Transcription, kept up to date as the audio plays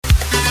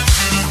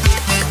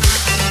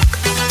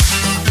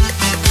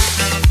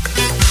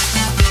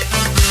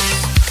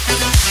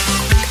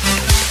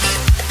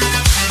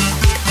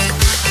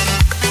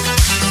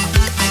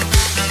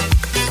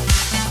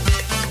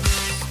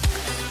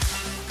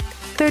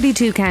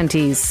32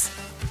 counties.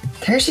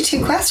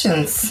 32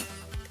 questions.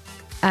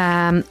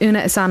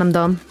 Una is Anam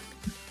Dom.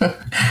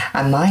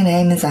 And my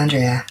name is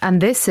Andrea.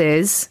 And this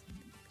is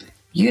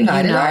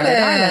United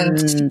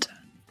Ireland.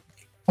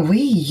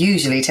 We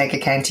usually take a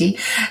county,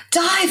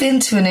 dive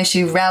into an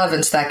issue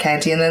relevant to that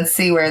county, and then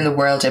see where in the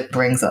world it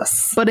brings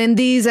us. But in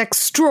these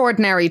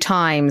extraordinary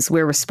times,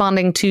 we're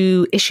responding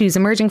to issues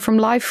emerging from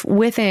life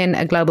within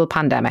a global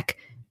pandemic.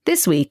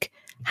 This week,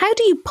 how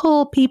do you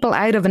pull people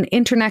out of an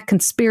internet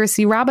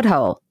conspiracy rabbit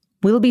hole?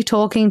 We'll be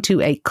talking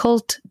to a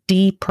cult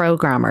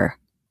deprogrammer.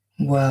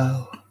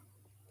 Whoa.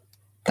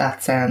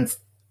 That sounds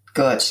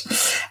good.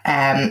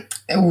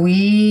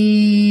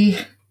 We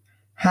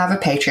have a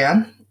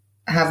Patreon.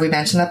 Have we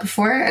mentioned that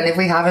before? And if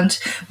we haven't,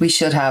 we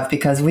should have,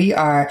 because we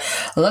are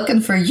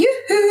looking for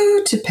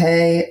you to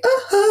pay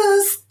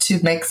us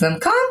to make some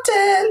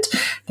content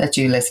that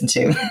you listen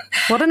to.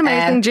 What an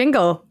amazing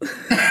jingle.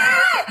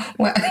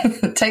 Well,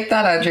 take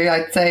that, Andrew.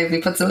 I'd say if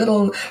he puts a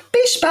little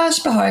bish bash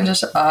behind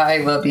it, I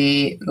will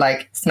be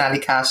like Smelly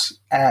Cat,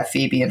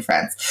 Phoebe and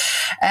Friends.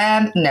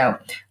 No,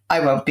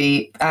 I won't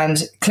be.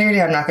 And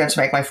clearly I'm not going to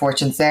make my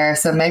fortunes there.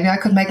 So maybe I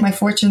could make my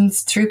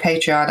fortunes through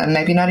Patreon, and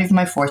maybe not even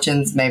my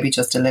fortunes, maybe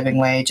just a living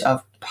wage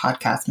of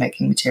podcast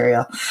making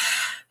material.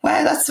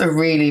 Well, that's a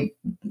really...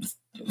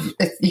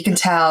 You can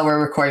tell we're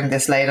recording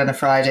this late on a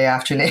Friday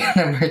afternoon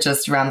and we're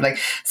just rambling.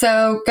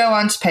 So go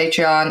on to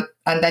Patreon,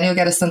 and then you'll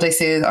get a Sunday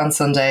Soothe on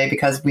Sunday,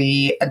 because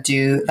we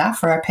do that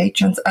for our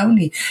patrons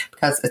only,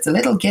 because it's a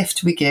little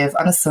gift we give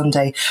on a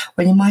Sunday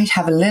when you might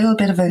have a little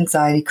bit of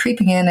anxiety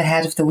creeping in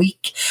ahead of the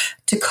week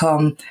to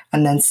come,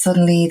 and then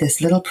suddenly this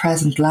little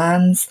present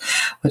lands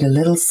with a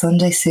little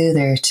Sunday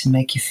Soother to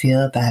make you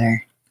feel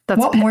better.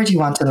 What more do you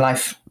want in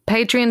life?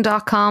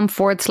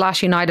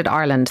 Patreon.com/United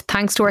Ireland.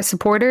 Thanks to our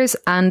supporters,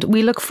 and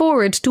we look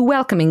forward to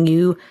welcoming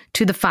you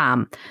to the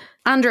fam.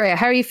 Andrea,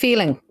 how are you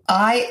feeling?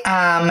 I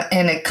am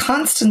in a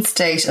constant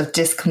state of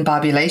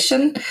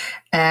discombobulation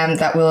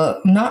that will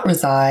not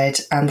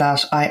reside, and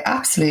that I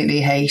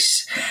absolutely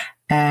hate,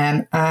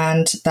 and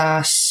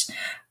that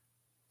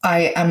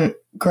I am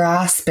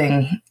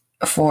grasping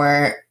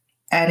for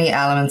any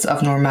elements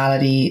of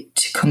normality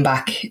to come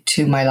back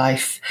to my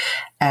life.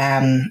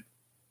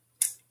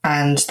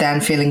 And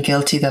then feeling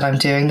guilty that I'm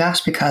doing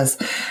that, because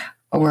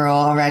we're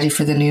all ready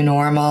for the new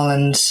normal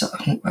and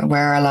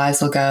where our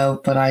lives will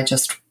go. But I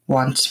just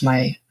want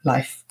my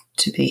life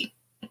to be.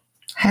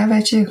 How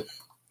about you?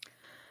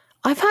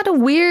 I've had a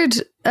weird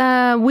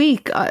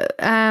week.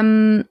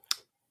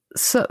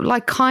 So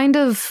like kind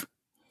of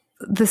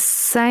the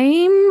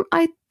same,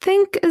 I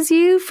think, as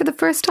you. For the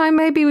first time,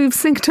 maybe we've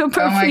synced up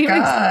our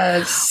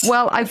feelings.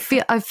 Well, I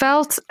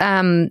felt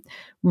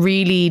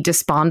really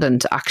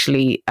despondent,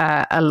 actually,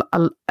 a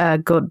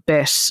good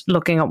bit,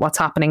 looking at what's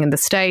happening in the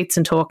States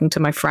and talking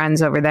to my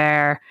friends over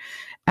there,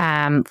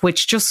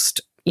 which just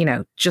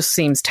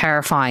seems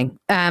terrifying.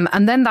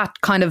 And then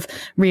that kind of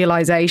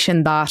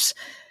realization that,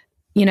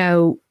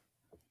 the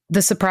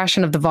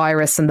suppression of the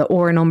virus and the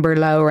R number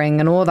lowering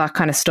and all that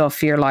kind of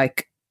stuff, you're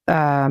like,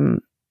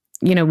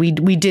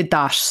 we did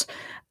that.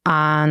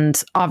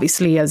 And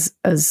obviously as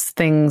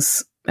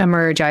things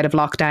emerge out of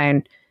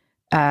lockdown,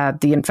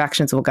 the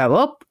infections will go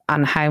up,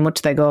 and how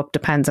much they go up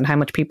depends on how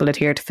much people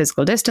adhere to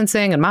physical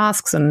distancing and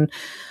masks and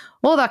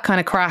all that kind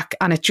of crack.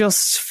 And it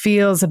just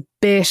feels a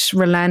bit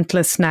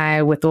relentless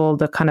now with all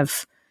the kind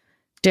of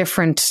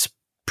different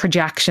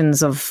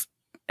projections of,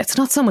 it's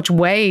not so much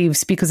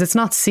waves because it's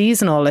not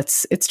seasonal.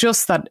 It's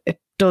just that it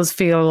does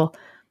feel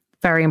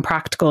very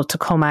impractical to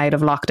come out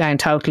of lockdown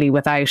totally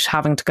without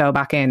having to go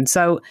back in.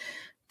 So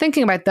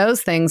thinking about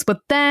those things,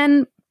 but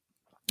then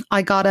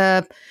I got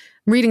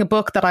reading a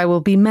book that I will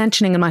be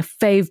mentioning in my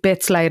fave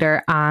bits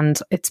later, and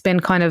it's been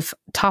kind of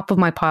top of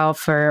my pile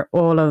for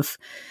all of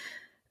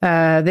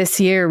this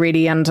year,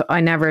 really, and I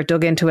never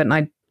dug into it, and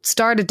I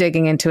started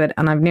digging into it,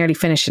 and I've nearly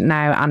finished it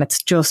now, and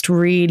it's just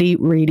really,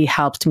 really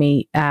helped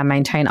me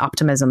maintain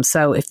optimism.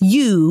 So if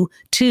you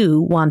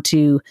too want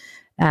to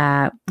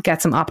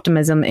get some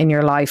optimism in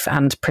your life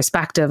and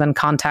perspective and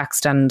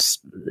context, and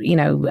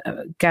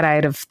get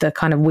out of the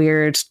kind of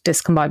weird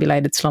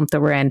discombobulated slump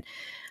that we're in,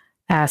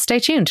 stay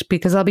tuned,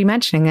 because I'll be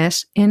mentioning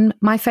it in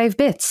my fave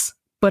bits.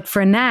 But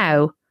for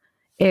now,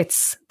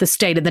 it's the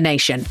state of the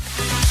nation.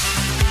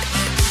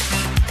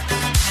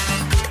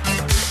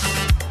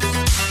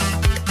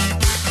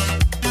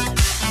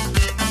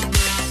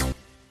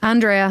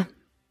 Andrea,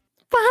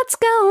 what's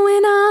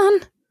going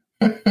on?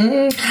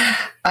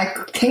 I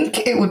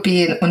think it would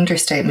be an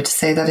understatement to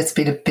say that it's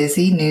been a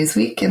busy news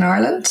week in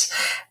Ireland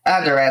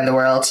and around the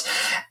world.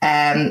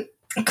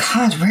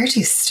 God, where do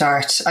you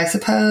start? I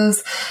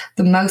suppose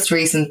the most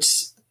recent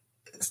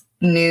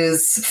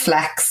news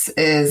flex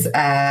is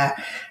the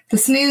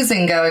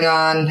snoozing going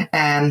on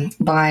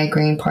by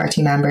Green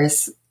Party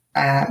members,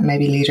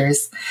 maybe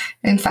leaders,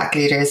 in fact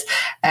leaders,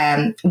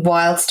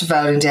 whilst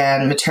voting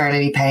down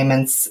maternity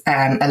payments,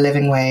 a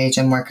living wage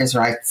and workers'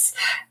 rights.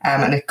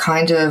 And it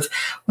kind of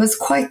was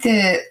quite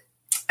the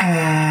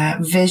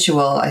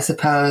visual, I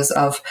suppose,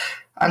 of,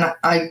 and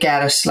I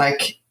get it,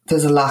 like,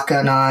 there's a lot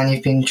going on.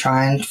 You've been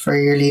trying for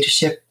your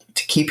leadership,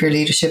 to keep your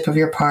leadership of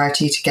your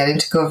party, to get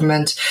into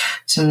government,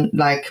 to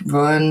like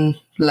run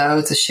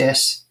loads of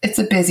shit. It's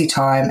a busy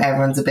time.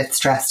 Everyone's a bit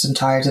stressed and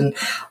tired. And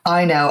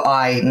I know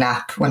I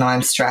nap when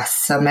I'm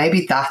stressed. So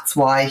maybe that's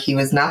why he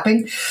was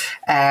napping.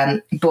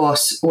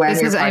 But when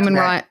this is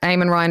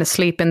Eamon Ryan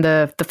asleep in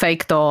the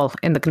fake doll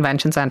in the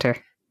convention centre.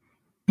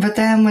 But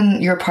then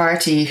when your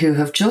party, who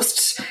have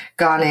just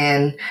gone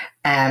in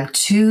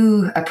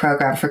to a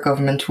programme for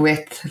government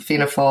with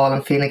Fianna Fáil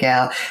and Fine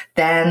Gael,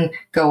 then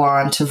go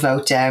on to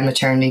vote down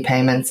maternity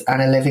payments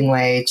and a living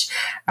wage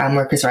and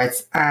workers'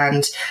 rights.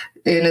 And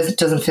Una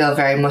doesn't feel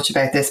very much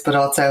about this, but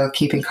also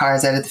keeping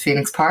cars out of the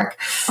Phoenix Park.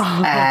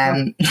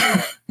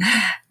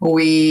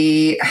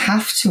 We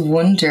have to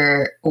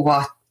wonder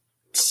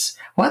what's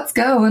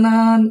going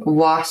on.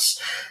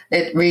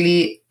 It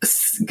really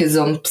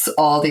gazumps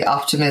all the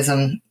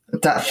optimism,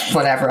 that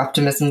whatever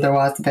optimism there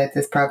was about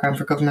this programme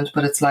for government.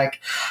 But it's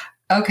like,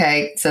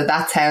 okay, so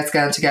that's how it's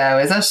going to go,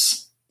 is it?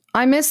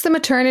 I miss the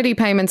maternity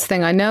payments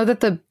thing. I know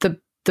that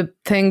the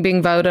thing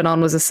being voted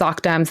on was a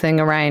sock damn thing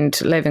around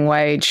living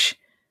wage.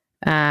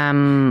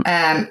 And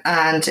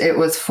it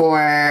was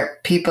for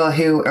people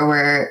who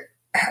were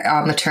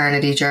on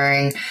maternity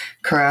during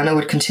Corona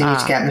would continue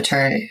to get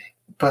maternity,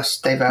 but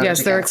they voted.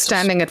 Yes, they're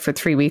extending it for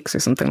 3 weeks or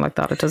something like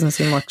that. It doesn't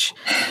seem much.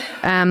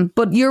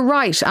 But you're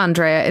right,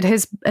 Andrea. It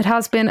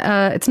has been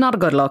it's not a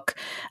good look,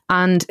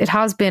 and it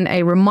has been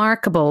a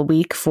remarkable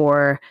week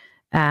for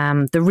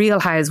the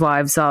Real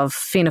Housewives of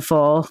Fianna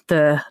Fáil,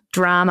 the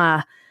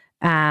drama.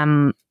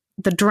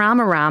 The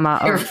drama-rama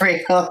of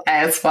Real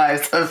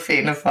Housewives of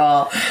Fianna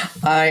Fáil.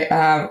 I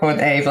am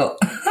unable.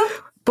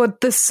 But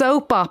the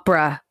soap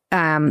opera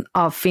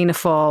of Fianna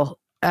Fáil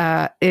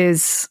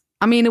is,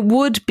 I mean, it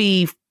would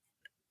be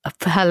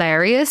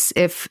hilarious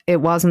if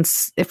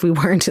we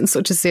weren't in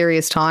such a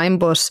serious time,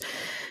 but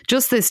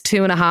just this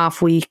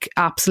 2.5 week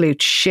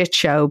absolute shit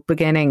show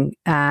beginning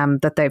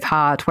that they've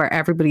had, where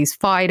everybody's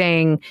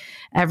fighting,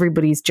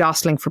 everybody's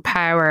jostling for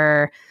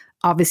power.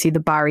 Obviously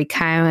the Barry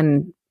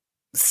Cowan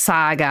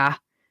saga,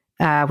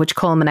 which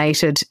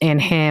culminated in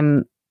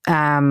him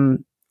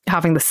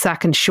having the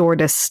second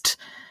shortest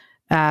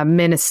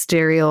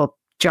ministerial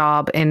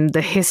job in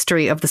the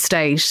history of the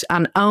state,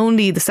 and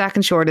only the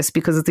second shortest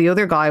because the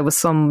other guy was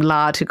some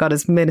lad who got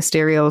his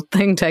ministerial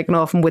thing taken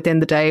off him within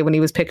the day when he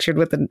was pictured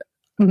with a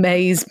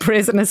Maze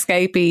prison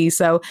escapee.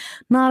 So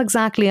not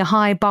exactly a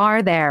high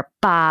bar there,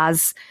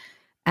 Baz.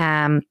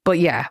 But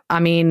yeah, I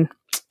mean,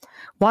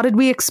 what did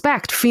we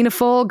expect? Fianna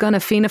Fáil gonna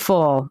Fianna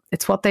Fáil.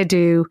 It's what they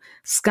do.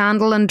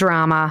 Scandal and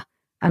drama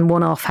and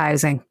one-off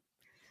housing.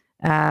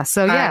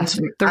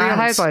 The Real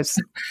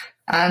Housewives.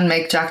 And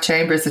make Jack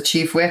Chambers the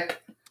chief whip.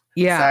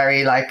 Yeah.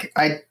 Sorry, like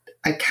I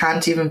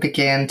can't even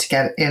begin to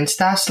get into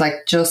that.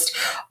 Like, just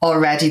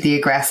already the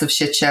aggressive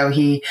shit show.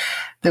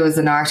 There was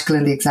an article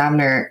in the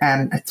Examiner,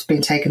 it's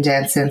been taken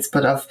down since,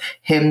 but of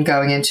him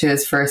going into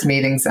his first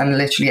meetings and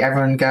literally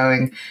everyone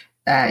going,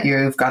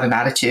 you've got an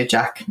attitude,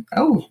 Jack.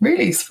 Oh,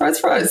 really? Surprise,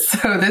 surprise.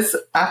 So this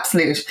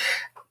absolute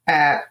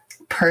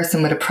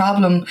person with a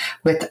problem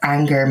with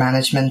anger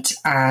management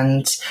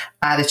and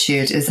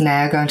attitude is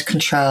now going to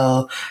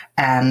control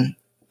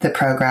the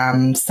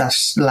programmes that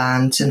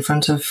land in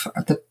front of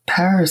the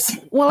powers.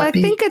 Well, I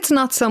think it's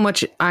not so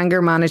much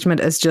anger management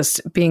as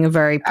just being a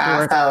very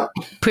poor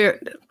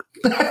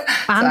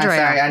Andrea.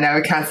 Sorry, I know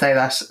we can't say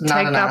that.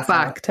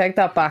 Take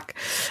that back.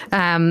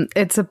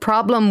 It's a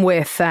problem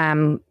with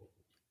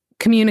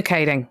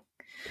communicating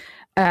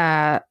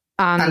and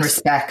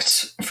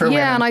respect for women.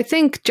 Yeah, and I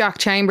think Jack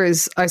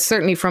Chambers,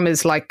 certainly from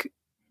his like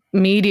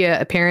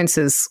media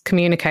appearances,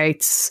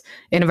 communicates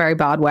in a very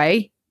bad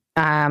way.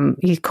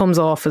 He comes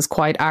off as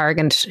quite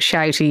arrogant,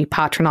 shouty,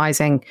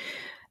 patronising,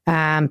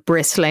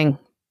 bristling.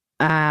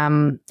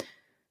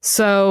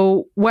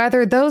 So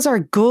whether those are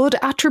good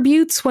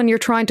attributes when you're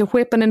trying to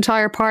whip an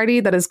entire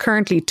party that is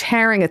currently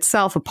tearing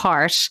itself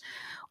apart,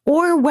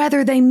 or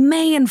whether they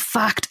may in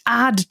fact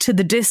add to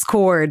the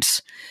discord.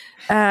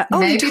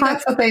 Maybe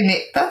that's what they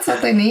need. That's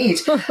what they need.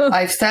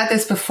 I've said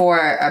this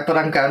before, but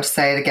I'm going to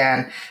say it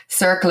again.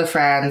 Circle of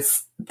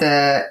Friends,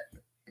 the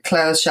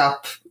clothes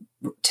shop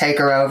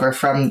taker over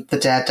from the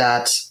dead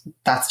dad.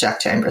 That's Jack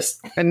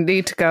Chambers. I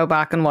need to go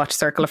back and watch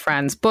Circle of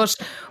Friends. But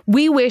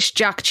we wish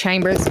Jack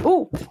Chambers.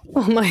 Oh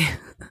my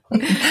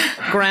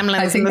gremlins!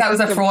 I think that was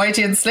a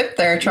Freudian slip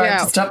there, trying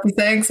to stop me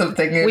saying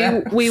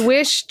something. We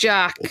wish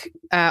Jack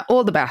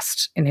all the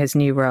best in his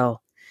new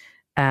role.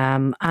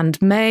 And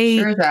may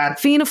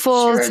Fianna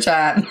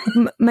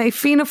Fáil's may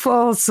Fianna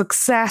Fáil's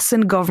success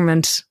in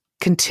government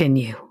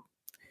continue.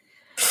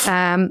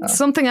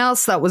 Something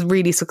else that was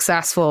really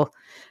successful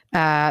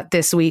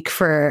this week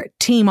for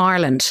Team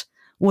Ireland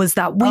was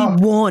that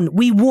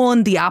we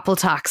won the Apple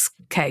tax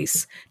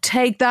case.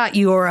 Take that,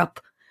 Europe.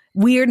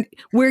 We're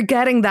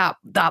getting that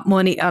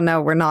money. Oh no,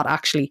 we're not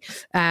actually.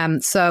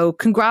 So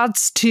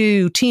congrats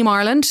to Team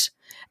Ireland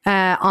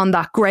on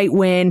that great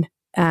win.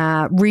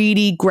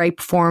 Really great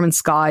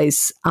performance,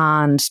 guys,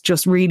 and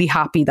just really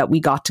happy that we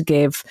got to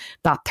give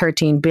that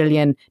 13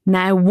 billion,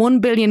 now 1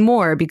 billion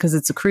more because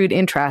it's accrued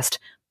interest,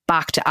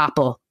 back to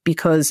Apple.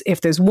 Because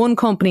if there's one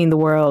company in the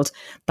world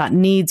that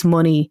needs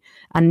money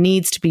and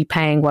needs to be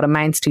paying what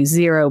amounts to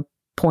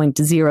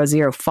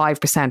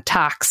 0.005%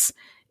 tax,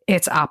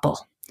 it's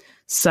Apple.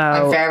 So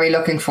I'm very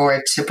looking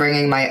forward to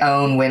bringing my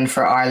own win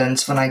for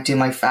Ireland when I do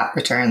my VAT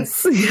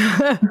returns.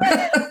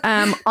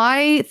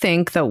 I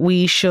think that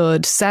we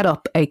should set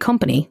up a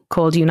company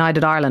called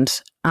United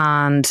Ireland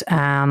and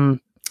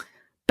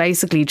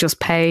basically just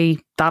pay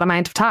that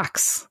amount of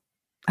tax.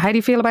 How do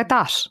you feel about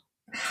that?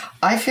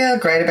 I feel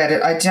great about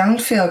it. I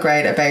don't feel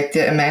great about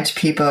the amount of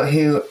people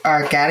who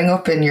are getting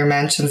up in your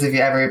mentions, if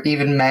you ever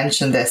even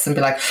mention this, and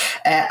be like,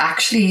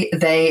 actually,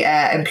 they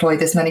employ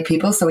this many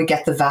people, so we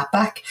get the VAT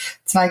back.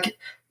 It's like,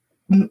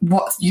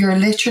 what, you're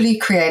literally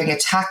creating a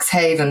tax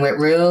haven with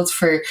rules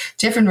for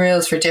different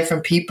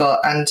people,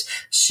 and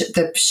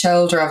the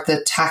shoulder of the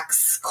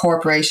tax,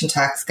 corporation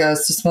tax,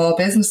 goes to small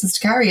businesses to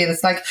carry. And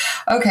it's like,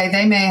 okay,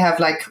 they may have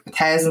like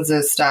thousands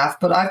of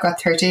staff, but I've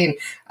got 13,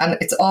 and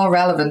it's all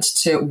relevant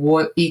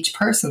to each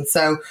person.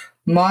 So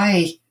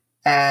my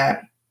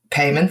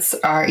payments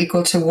are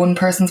equal to one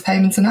person's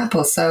payments in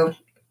Apple. So,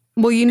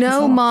 well, you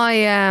know,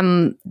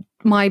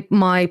 my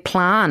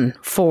plan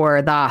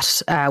for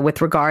that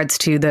with regards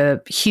to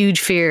the huge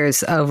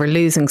fears over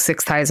losing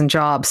 6,000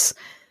 jobs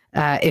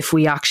if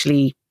we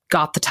actually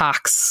got the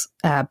tax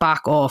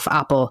back off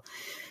Apple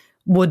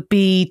would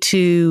be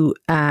to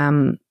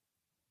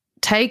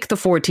take the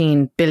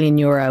 14 billion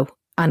euro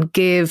and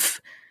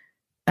give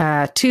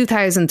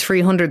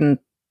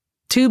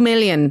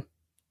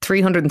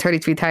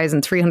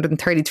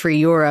 2,333,333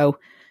 euro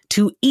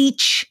to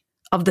each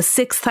of the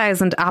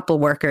 6,000 Apple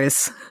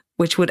workers,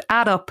 which would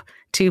add up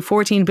to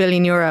 14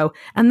 billion euro.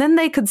 And then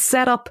they could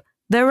set up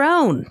their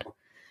own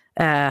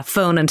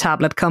phone and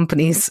tablet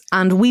companies.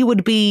 And we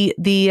would be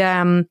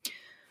the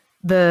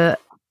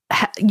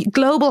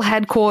global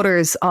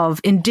headquarters of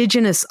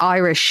indigenous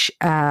Irish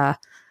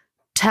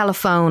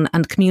telephone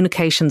and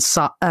communications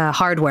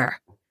hardware.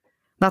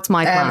 That's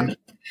my plan.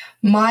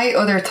 My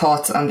other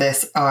thoughts on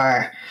this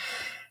are,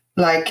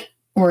 like,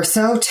 we're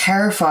so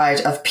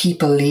terrified of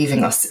people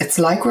leaving us. It's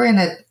like we're in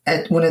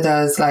one of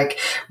those like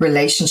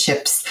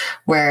relationships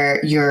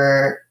where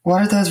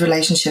what are those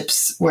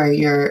relationships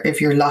where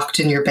if you're locked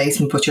in your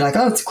basement, but you're like,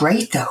 oh, it's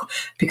great though,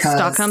 because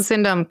Stockholm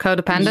syndrome,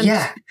 codependent.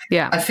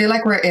 Yeah. I feel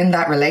like we're in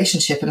that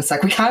relationship, and it's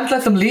like, we can't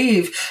let them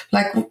leave.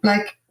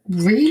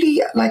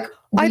 Really.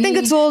 I think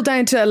it's all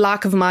down to a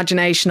lack of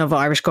imagination of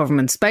Irish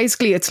governments.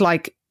 Basically, it's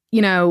like,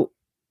 you know,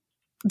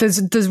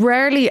 there's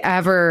rarely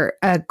ever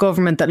a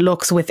government that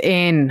looks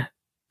within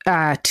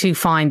to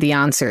find the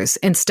answers.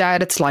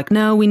 Instead, it's like,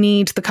 no, we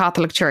need the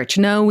Catholic Church.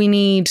 No, we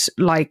need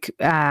like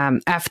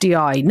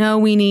FDI. No,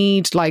 we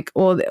need like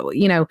all,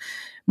 you know,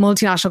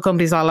 multinational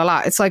companies,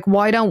 It's like,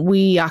 why don't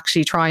we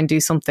actually try and do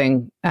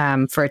something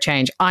for a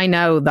change? I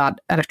know that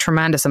a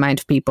tremendous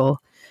amount of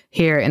people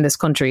here in this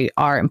country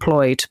are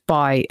employed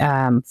by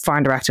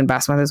foreign direct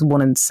investment. There's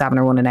 1 in 7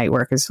 or 1 in 8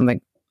 workers,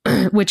 something,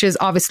 which is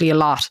obviously a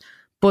lot.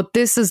 But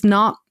this is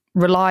not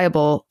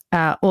reliable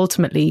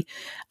ultimately.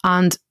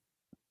 And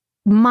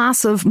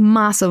massive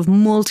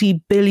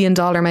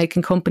multi-billion-dollar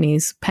making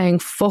companies paying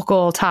fuck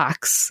all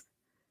tax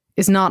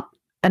is not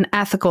an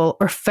ethical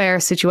or fair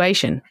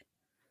situation.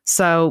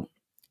 So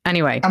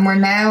anyway. And we're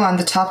now on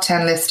the top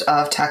 10 list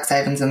of tax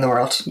havens in the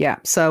world. Yeah.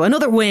 So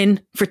another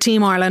win for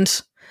Team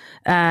Ireland,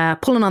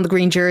 pulling on the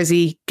green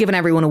jersey, giving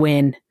everyone a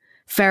win.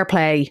 Fair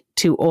play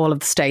to all of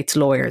the state's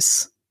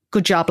lawyers.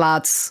 Good job,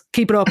 lads.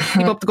 Keep it up.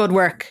 Keep up the good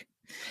work.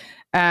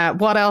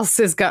 What else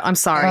is I'm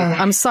sorry.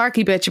 I'm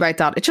sarky bitch about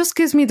that. It just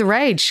gives me the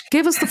rage.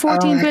 Give us the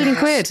 14 billion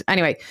quid.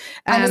 Anyway.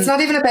 And it's not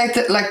even about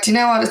do you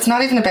know what? It's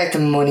not even about the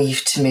money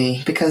to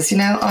me, because, you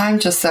know, I'm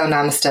just so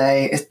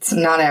namaste. It's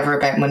not ever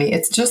about money.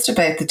 It's just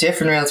about the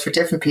different rules for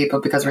different people,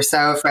 because we're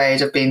so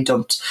afraid of being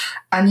dumped.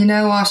 And you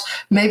know what?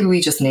 Maybe we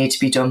just need to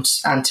be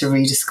dumped and to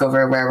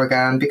rediscover where we're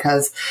going,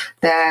 because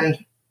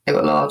then it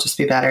will all just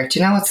be better. Do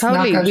you know what's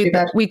totally. not going to be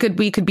better? We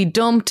could be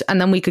dumped, and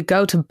then we could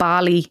go to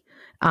Bali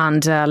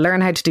and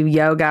learn how to do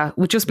yoga.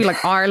 Would just be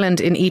like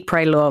Ireland in Eat,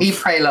 Pray, Love. Eat,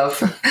 Pray,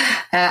 Love.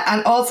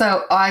 And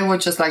also, I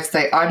would just like to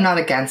say, I'm not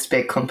against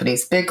big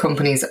companies. Big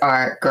companies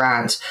are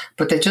grand,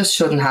 but they just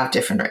shouldn't have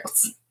different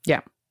rules.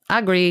 Yeah, I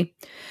agree.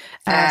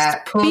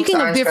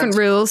 Speaking of different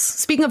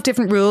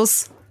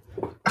rules.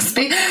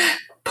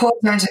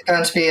 Pubs aren't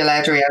going to be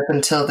allowed to reopen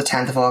until the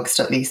 10th of August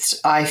at least.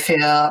 I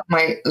feel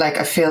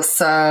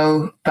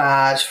so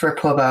bad for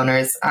pub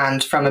owners,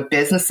 and from a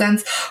business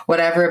sense,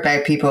 whatever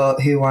about people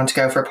who want to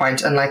go for a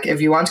pint. And like,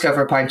 if you want to go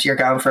for a pint, you're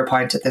going for a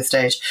pint at this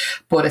stage.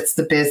 But it's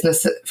the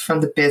business,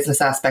 from the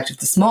business aspect of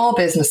the small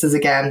businesses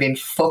again being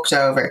fucked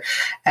over,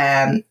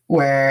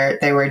 where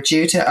they were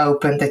due to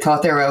open. They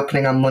thought they were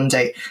opening on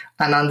Monday,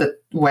 and on the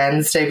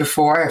Wednesday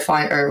before,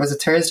 or was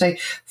it Thursday,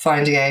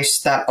 finding out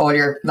that all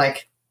your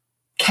like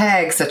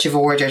kegs that you've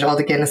ordered, all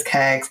the Guinness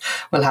kegs,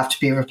 will have to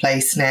be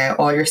replaced now.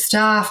 All your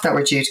staff that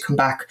were due to come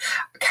back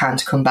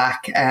can't come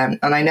back. And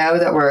I know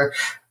that we're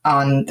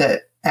on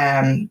the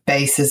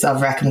basis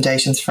of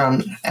recommendations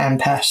from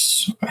PET.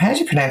 How do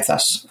you pronounce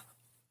that?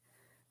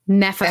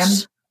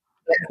 NPHET.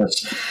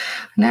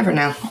 Never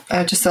know.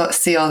 I just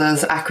see all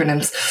those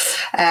acronyms.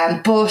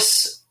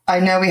 But I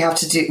know we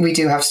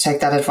do have to take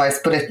that advice,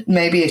 but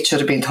maybe it should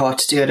have been thought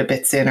to do it a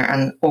bit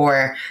sooner,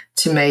 or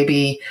to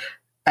maybe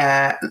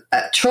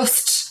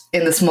trust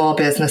in the small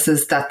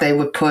businesses that they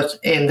would put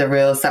in the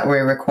rules that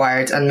were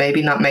required, and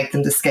maybe not make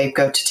them the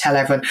scapegoat to tell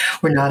everyone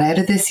we're not out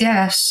of this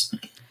yet.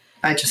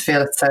 I just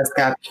feel it's so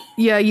scabby.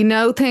 Yeah, you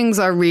know, things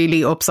are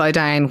really upside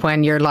down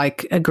when you're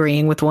like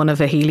agreeing with one of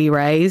the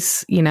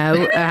Healy-Raes, you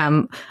know.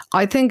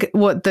 I think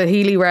what the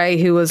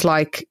Healy-Rae who was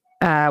like,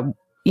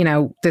 you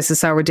know, this is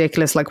so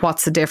ridiculous. Like,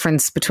 what's the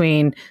difference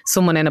between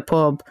someone in a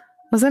pub?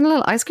 Was there a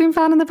little ice cream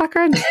fan in the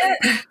background?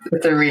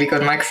 It's a really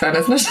good microphone,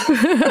 isn't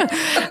it?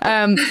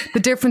 The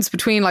difference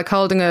between like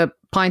holding a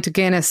pint of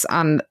Guinness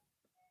and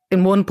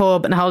in one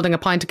pub and holding a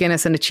pint of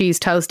Guinness and a cheese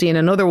toastie in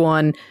another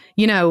one,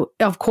 you know,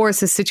 of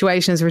course, this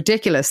situation is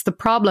ridiculous. The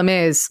problem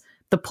is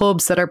the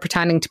pubs that are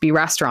pretending to be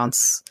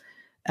restaurants,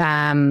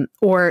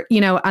 or,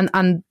 you know,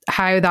 and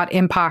how that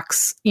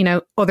impacts, you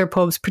know, other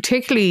pubs,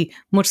 particularly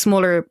much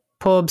smaller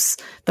pubs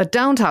that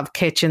don't have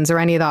kitchens or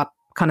any of that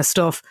kind of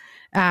stuff,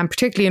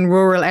 particularly in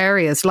rural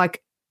areas.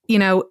 Like, you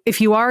know, if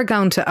you are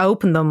going to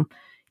open them,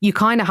 you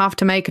kind of have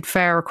to make it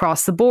fair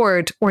across the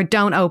board, or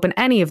don't open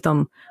any of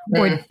them,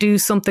 or do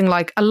something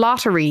like a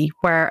lottery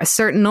where a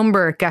certain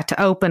number get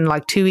to open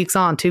like 2 weeks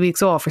on, 2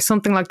 weeks off, or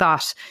something like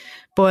that.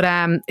 But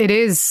it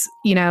is,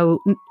 you know,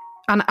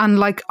 and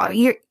like,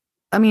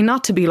 I mean,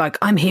 not to be like,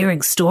 I'm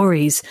hearing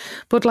stories,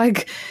 but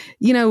like,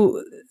 you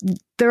know,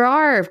 there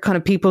are kind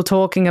of people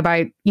talking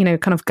about, you know,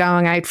 kind of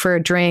going out for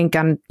a drink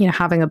and, you know,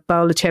 having a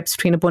bowl of chips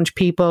between a bunch of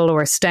people,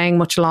 or staying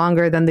much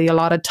longer than the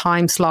allotted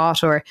time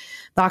slot, or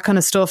that kind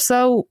of stuff.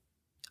 So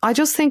I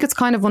just think it's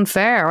kind of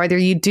unfair. Either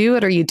you do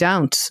it or you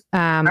don't.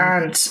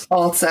 And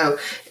also,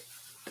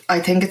 I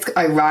think it's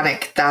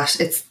ironic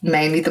that it's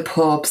mainly the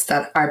pubs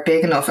that are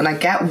big enough, and I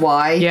get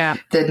why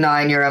the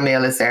 €9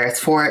 meal is there. It's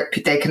for,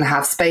 they can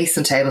have space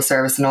and table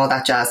service and all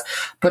that jazz.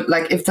 But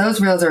like, if those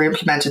rules are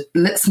implemented,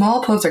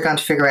 small pubs are going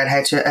to figure out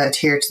how to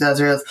adhere to those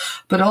rules.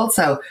 But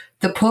also,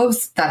 the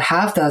pubs that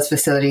have those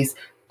facilities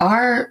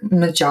are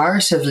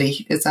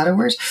majoritively, is that a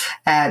word?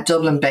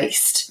 Dublin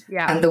based.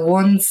 Yeah. And the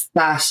ones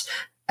that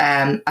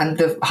and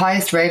the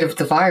highest rate of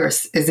the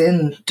virus is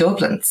in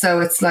Dublin. So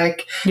it's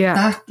like,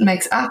 that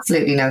makes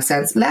absolutely no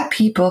sense. Let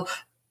people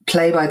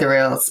play by the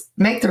rules.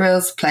 Make the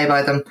rules, play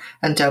by them,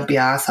 and don't be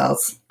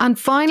assholes. And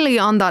finally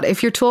on that,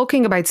 if you're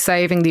talking about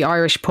saving the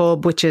Irish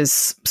pub, which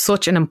is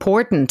such an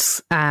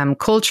important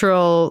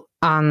cultural,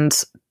 and,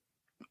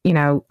 you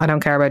know, I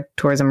don't care about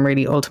tourism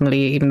really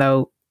ultimately, even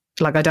though,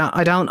 like, I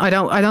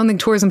don't think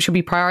tourism should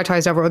be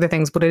prioritized over other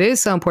things, but it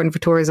is so important for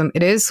tourism.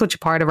 It is such a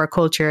part of our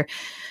culture.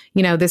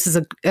 You know, this is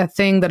a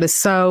thing that is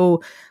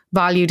so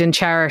valued and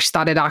cherished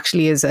that it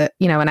actually is a,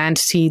 you know, an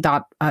entity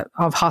that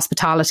of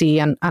hospitality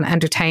and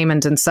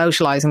entertainment and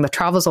socializing that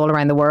travels all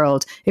around the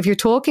world. If you're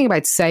talking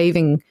about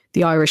saving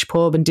the Irish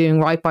pub and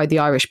doing right by the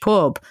Irish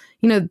pub,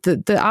 you know,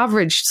 the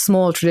average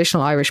small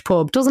traditional Irish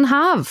pub doesn't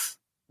have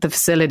the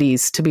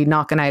facilities to be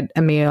knocking out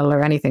a meal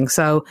or anything.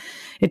 So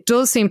it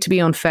does seem to be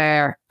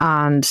unfair.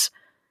 And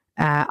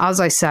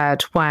as I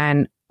said,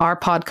 when our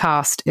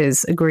podcast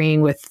is agreeing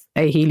with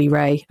a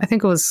Healy-Rae, I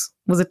think it was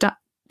it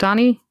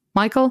Danny,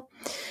 Michael,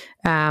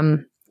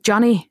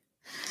 Johnny,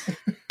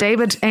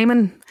 David,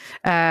 Eamon.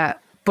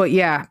 But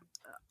yeah,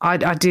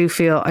 I do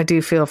feel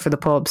for the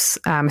pubs,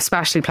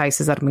 especially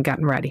places that have been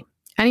getting ready.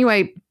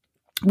 Anyway,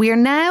 we are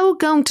now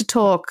going to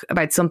talk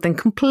about something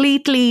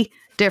completely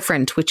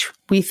different, which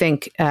we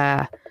think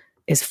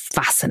is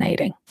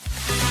fascinating.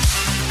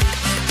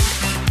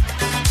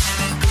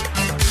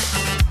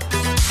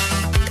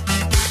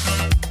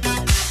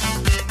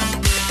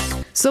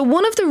 So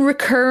one of the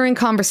recurring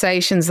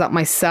conversations that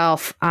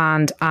myself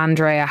and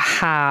Andrea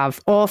have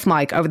off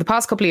mic over the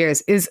past couple of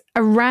years is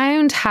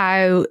around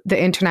how the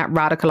internet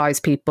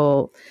radicalizes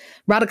people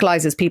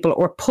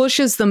or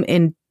pushes them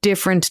in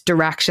different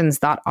directions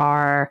that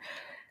are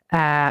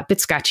a bit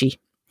sketchy.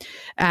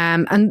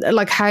 And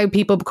like how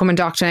people become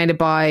indoctrinated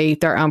by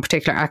their own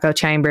particular echo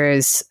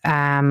chambers,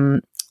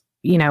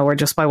 you know, or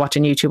just by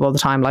watching YouTube all the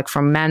time, like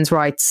from men's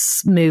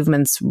rights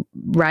movements,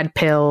 red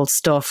pill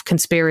stuff,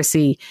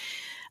 conspiracy,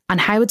 and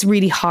how it's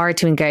really hard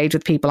to engage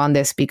with people on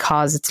this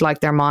because it's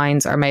like their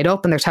minds are made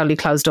up and they're totally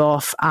closed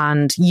off,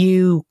 and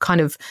you kind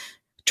of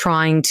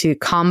trying to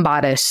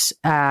combat it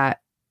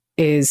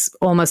is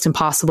almost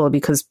impossible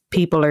because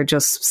people are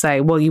just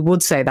say, well, you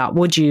would say that,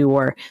 would you?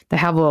 Or they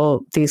have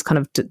all these kind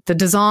of, the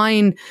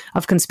design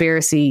of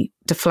conspiracy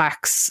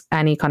deflects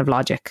any kind of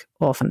logic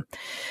often.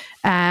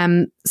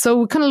 So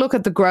we kind of look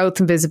at the growth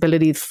and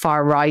visibility of the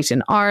far right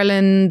in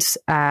Ireland,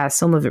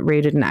 some of it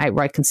rooted in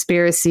outright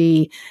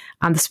conspiracy,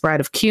 and the spread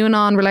of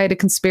QAnon related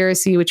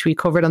conspiracy, which we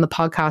covered on the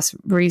podcast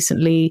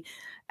recently.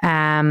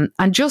 and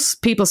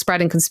just people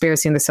spreading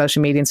conspiracy in the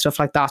social media and stuff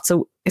like that.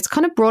 So it's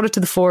kind of brought it to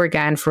the fore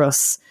again for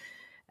us.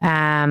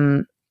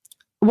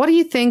 What do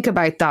you think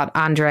about that,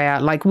 Andrea?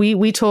 Like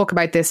we talk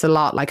about this a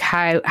lot, like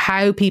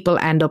how people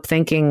end up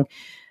thinking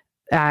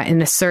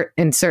in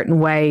certain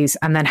ways,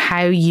 and then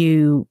how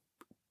you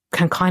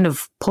can kind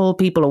of pull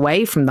people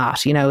away from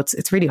that. You know,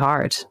 it's really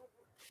hard.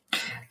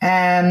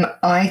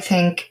 I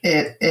think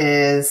it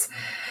is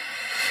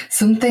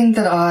something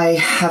that I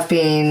have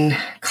been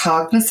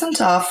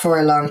cognizant of for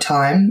a long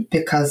time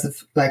because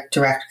of like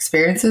direct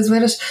experiences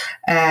with it,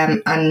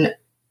 and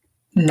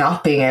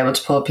not being able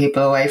to pull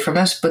people away from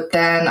it. But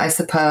then I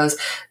suppose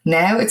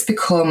now it's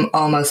become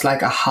almost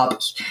like a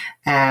hobby,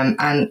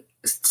 and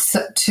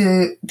so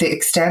to the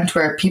extent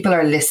where people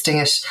are listing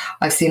it,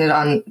 I've seen it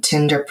on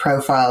Tinder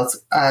profiles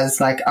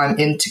as like, I'm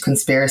into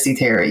conspiracy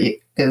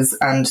theory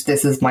and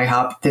this is my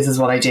hobby, this is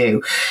what I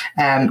do,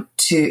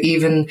 to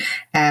even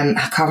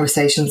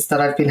conversations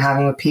that I've been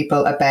having with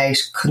people about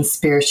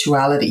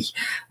conspirituality,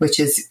 which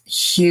is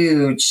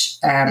huge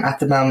at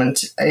the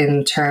moment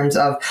in terms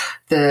of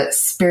the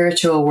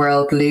spiritual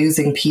world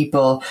losing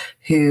people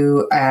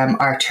who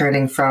are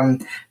turning from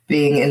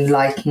being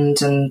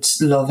enlightened and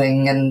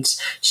loving and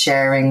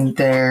sharing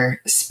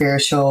their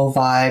spiritual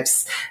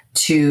vibes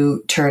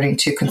to turning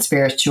to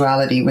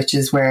conspirituality, which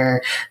is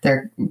where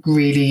they're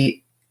really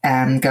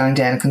going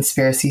down a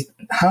conspiracy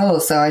hole.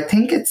 So I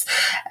think it's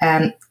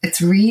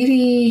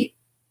really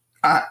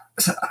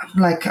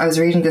like, I was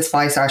reading this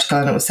Vice article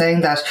and it was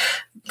saying that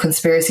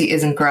conspiracy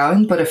isn't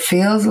growing, but it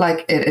feels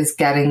like it is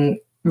getting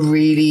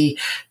really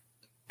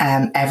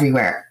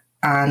everywhere.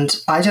 And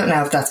I don't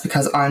know if that's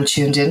because I'm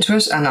tuned into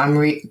it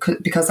and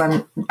because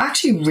I'm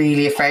actually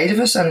really afraid of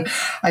it. And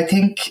I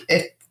think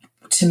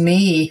to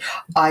me,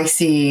 I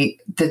see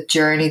the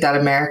journey that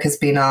America's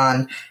been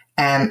on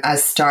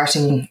as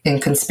starting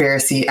in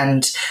conspiracy,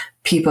 and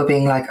people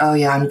being like, oh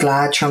yeah, I'm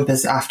glad Trump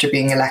is after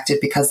being elected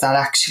because that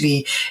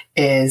actually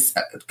is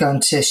going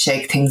to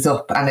shake things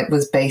up. And it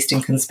was based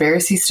in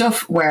conspiracy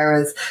stuff.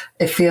 Whereas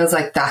it feels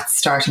like that's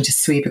starting to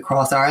sweep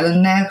across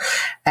Ireland now.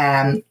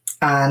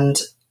 And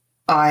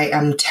I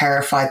am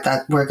terrified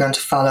that we're going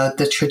to follow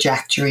the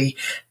trajectory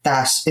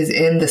that is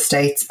in the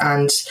States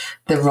and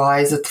the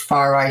rise of the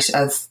far right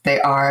as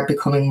they are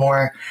becoming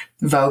more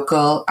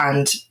vocal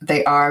and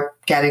they are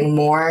getting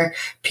more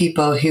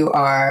people who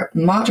are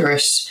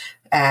moderate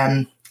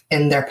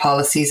in their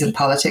policies and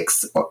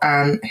politics,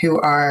 who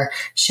are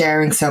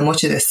sharing so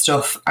much of this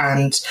stuff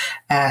and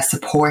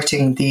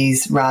supporting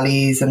these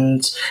rallies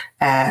and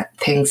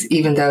things,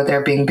 even though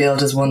they're being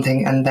billed as one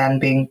thing and then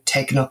being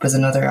taken up as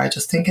another. I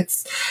just think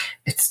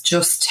it's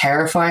just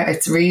terrifying.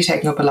 It's really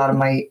taking up a lot of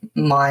my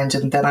mind,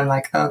 and then I'm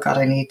like, oh God,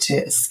 I need to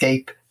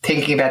escape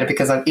thinking about it,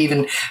 because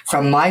even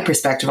from my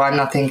perspective, I'm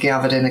not thinking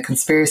of it in a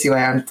conspiracy way,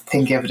 I'm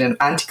thinking of it in an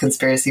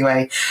anti-conspiracy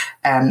way,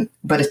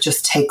 but it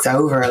just takes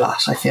over a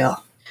lot, I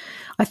feel.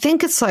 I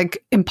think it's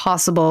like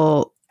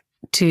impossible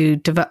to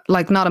develop,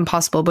 like not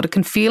impossible, but it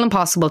can feel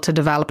impossible to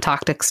develop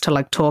tactics to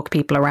like talk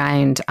people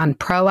around, and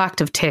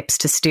proactive tips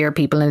to steer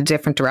people in a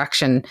different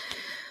direction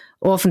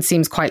often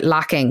seems quite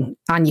lacking.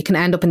 And you can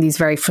end up in these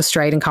very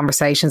frustrating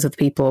conversations with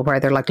people where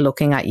they're like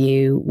looking at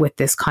you with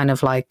this kind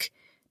of like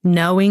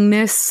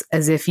knowingness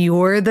as if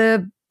you're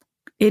the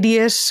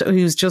idiot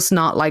who's just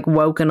not like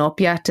woken up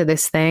yet to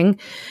this thing.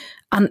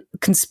 And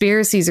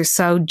conspiracies are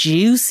so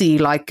juicy,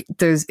 like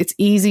it's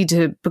easy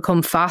to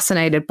become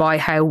fascinated by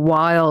how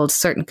wild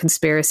certain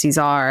conspiracies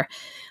are,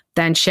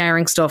 then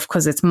sharing stuff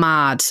because it's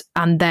mad,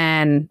 and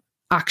then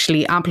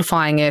actually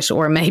amplifying it,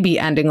 or maybe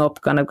ending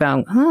up kind of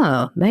going,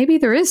 oh, maybe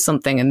there is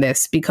something in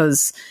this,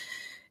 because,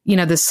 you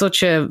know, there's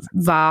such a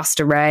vast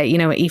array. You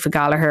know, Aoife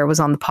Gallagher was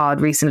on the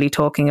pod recently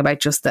talking about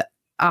just the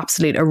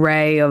absolute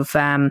array of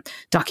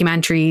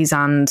documentaries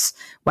and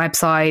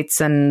websites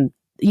and,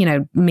 you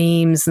know,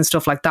 memes and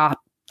stuff like that,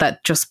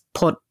 that just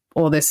put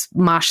all this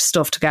mash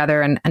stuff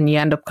together, and you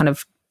end up kind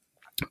of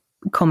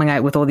coming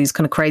out with all these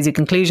kind of crazy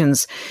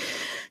conclusions.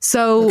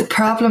 So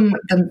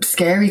the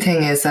scary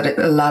thing is that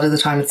a lot of the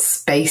time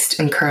it's based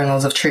in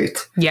kernels of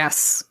truth.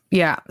 Yes.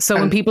 Yeah. So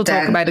when people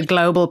talk about a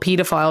global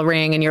pedophile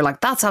ring and you're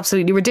like, that's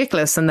absolutely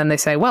ridiculous. And then they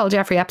say, well,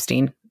 Jeffrey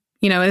Epstein.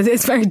 You know,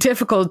 it's very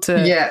difficult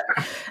to...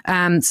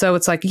 Yeah. So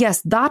it's like,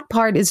 yes, that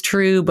part is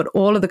true, but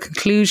all of the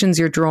conclusions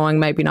you're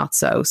drawing, maybe not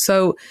so.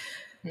 So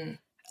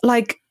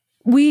like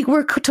we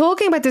were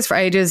talking about this for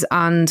ages,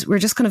 and we're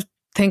just kind of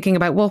thinking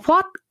about, well,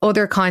 what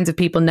other kinds of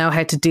people know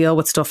how to deal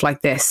with stuff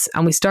like this?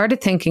 And we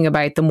started thinking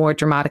about the more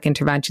dramatic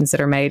interventions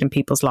that are made in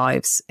people's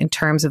lives in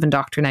terms of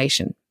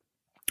indoctrination,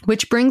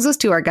 which brings us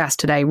to our guest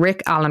today,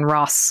 Rick Alan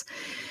Ross,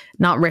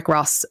 not Rick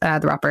Ross,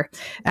 the rapper.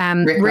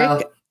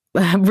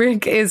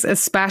 Rick is a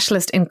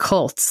specialist in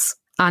cults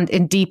and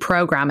in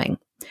deprogramming.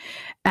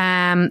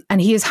 And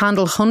he has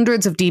handled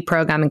hundreds of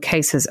deprogramming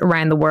cases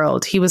around the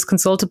world. He was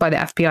consulted by the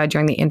FBI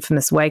during the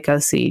infamous Waco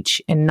siege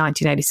in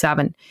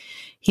 1987.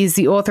 He's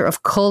the author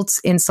of Cults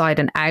Inside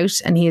and Out,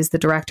 and he is the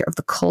director of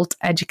the Cult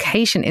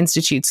Education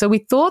Institute. So we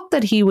thought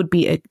that he would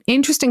be an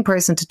interesting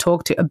person to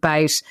talk to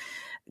about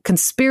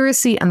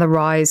Conspiracy and the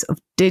Rise of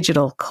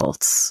Digital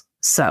Cults.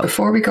 So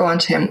before we go on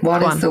to him,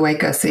 what is the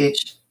Waco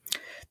siege?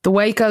 The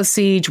Waco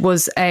siege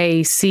was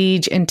a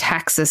siege in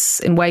Texas,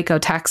 in Waco,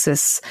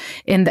 Texas,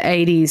 in the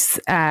 80s,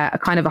 a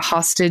kind of a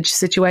hostage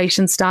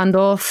situation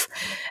standoff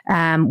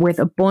with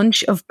a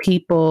bunch of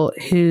people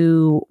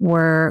who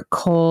were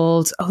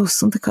called,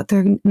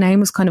 their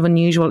name was kind of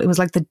unusual. It was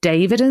like the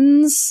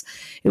Davidans.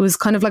 It was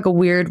kind of like a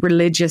weird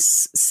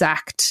religious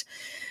sect.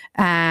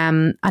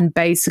 And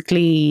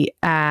basically,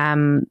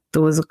 there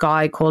was a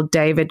guy called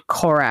David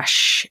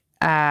Koresh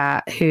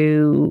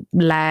who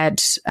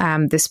led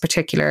this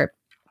particular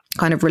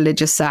kind of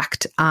religious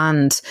sect.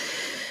 And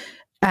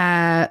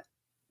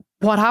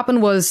what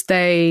happened was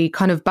they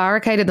kind of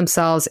barricaded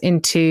themselves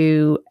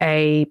into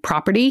a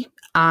property,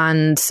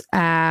 and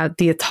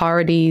the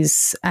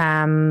authorities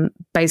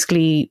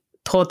basically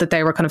thought that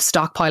they were kind of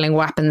stockpiling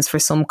weapons for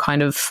some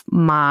kind of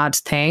mad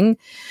thing.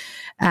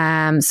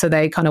 So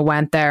they kind of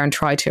went there and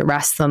tried to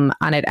arrest them,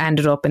 and it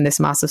ended up in this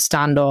massive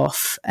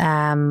standoff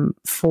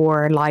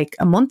for like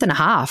a month and a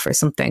half or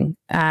something,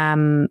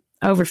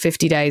 over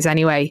 50 days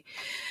anyway.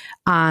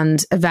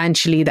 And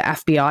eventually the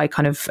FBI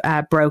kind of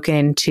broke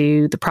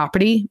into the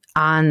property,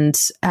 and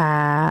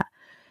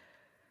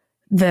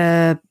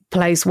the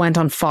place went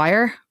on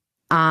fire,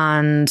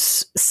 and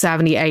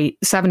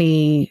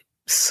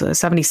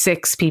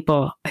 76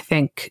 people, I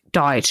think,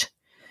 died,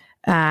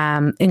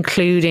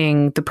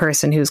 including the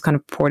person who's kind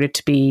of purported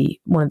to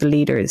be one of the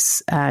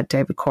leaders,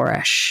 David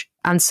Koresh.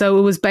 And so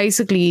it was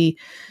basically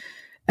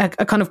a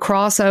kind of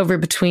crossover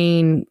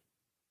between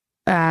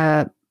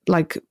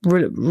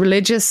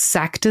religious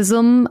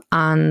sectism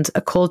and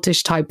a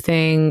cultish type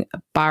thing,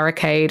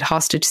 barricade,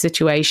 hostage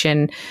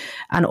situation,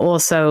 and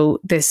also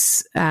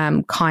this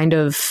kind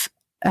of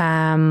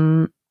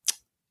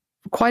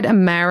quite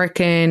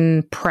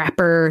American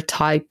prepper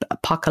type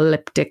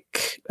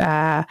apocalyptic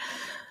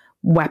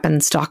weapon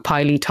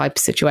stockpile type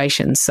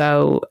situation.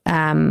 So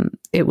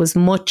it was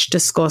much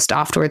discussed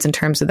afterwards in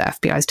terms of the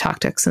FBI's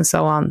tactics and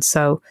so on.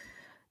 So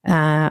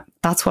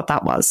that's what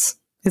that was.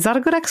 Is that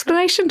a good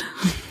explanation?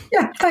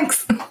 Yeah,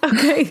 thanks.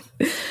 Okay.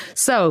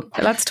 So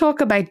let's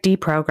talk about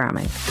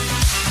deprogramming.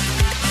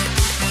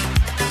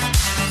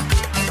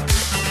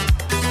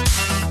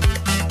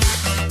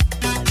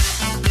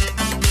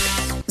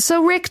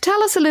 So Rick,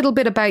 tell us a little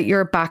bit about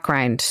your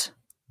background.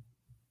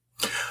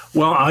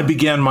 Well, I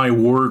began my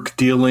work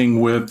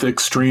dealing with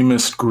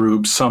extremist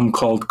groups, some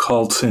called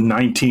cults, in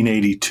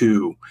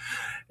 1982.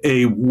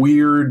 A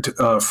weird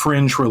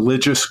fringe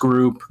religious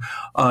group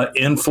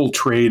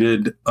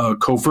infiltrated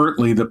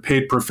covertly the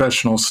paid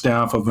professional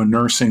staff of a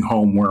nursing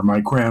home where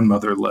my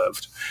grandmother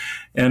lived.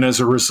 And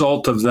as a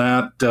result of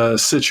that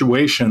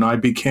situation, I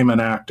became an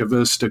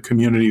activist, a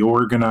community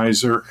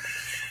organizer,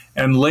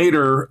 and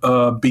later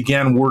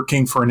began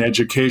working for an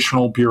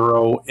educational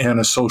bureau and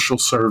a social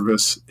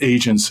service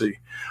agency,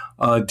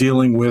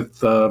 dealing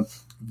with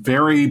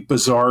very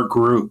bizarre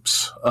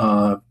groups,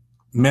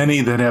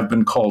 many that have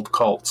been called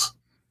cults.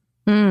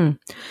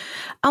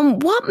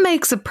 What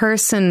makes a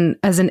person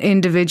as an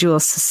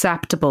individual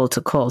susceptible to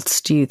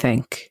cults, do you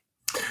think?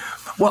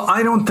 Well,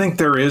 I don't think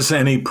there is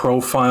any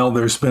profile.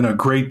 There's been a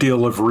great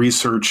deal of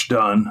research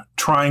done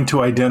trying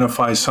to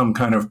identify some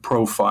kind of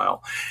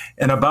profile.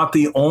 And about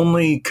the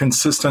only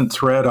consistent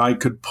thread I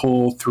could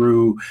pull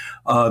through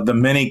the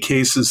many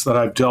cases that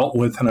I've dealt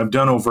with, and I've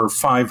done over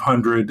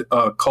 500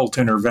 cult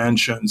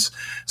interventions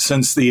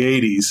since the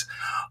 80s,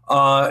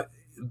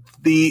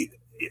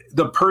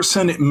 the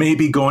person may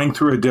be going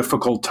through a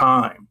difficult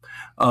time.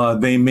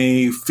 They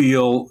may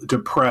feel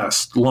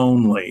depressed,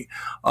 lonely.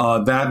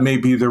 That may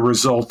be the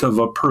result of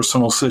a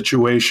personal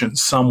situation.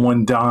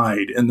 Someone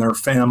died in their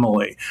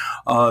family.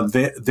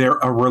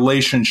 A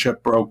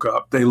relationship broke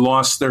up. They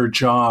lost their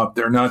job.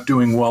 They're not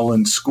doing well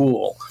in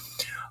school.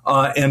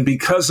 And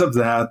because of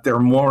that, they're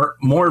more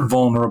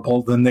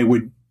vulnerable than they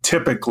would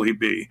typically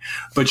be.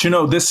 But,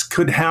 this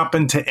could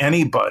happen to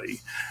anybody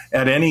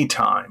at any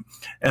time.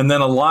 And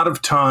then a lot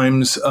of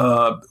times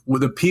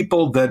with the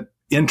people that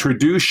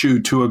introduce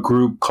you to a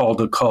group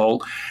called a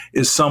cult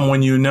is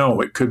someone you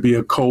know. It could be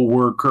a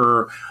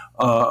coworker,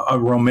 a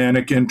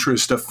romantic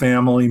interest, a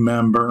family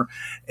member,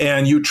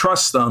 and you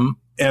trust them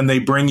and they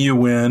bring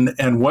you in,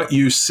 and what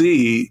you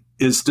see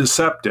is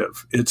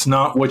deceptive. It's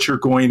not what you're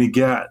going to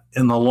get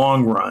in the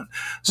long run.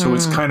 So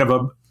it's kind of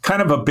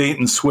a bait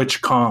and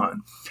switch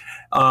con.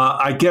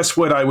 I guess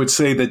what I would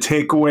say the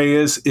takeaway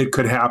is it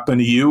could happen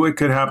to you. It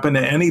could happen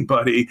to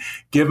anybody,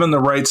 given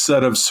the right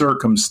set of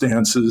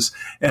circumstances.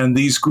 And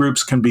these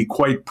groups can be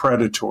quite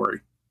predatory.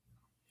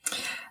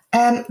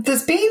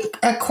 There's been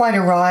quite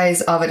a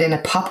rise of it in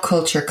a pop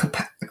culture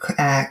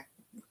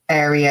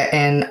area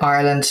in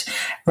Ireland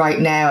right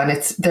now, and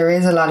there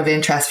is a lot of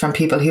interest from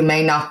people who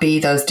may not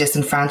be those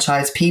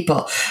disenfranchised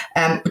people.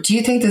 Do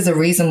you think there's a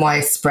reason why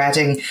it's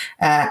spreading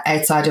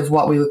outside of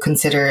what we would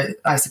consider,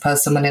 I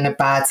suppose, someone in a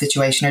bad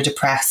situation or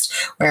depressed,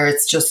 where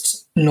it's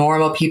just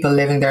normal people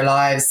living their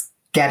lives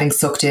getting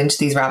sucked into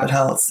these rabbit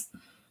holes?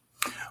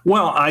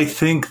 Well, I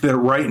think that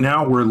right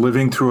now we're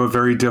living through a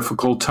very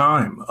difficult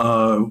time.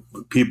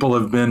 People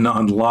have been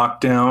on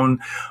lockdown.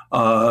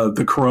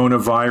 The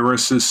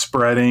coronavirus is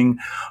spreading.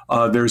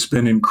 There's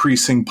been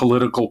increasing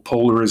political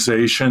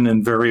polarization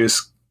in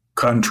various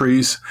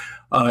countries,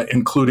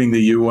 including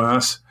the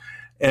U.S.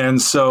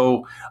 And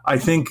so I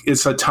think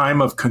it's a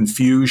time of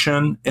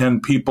confusion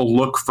and people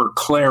look for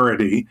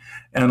clarity.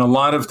 And a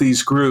lot of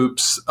these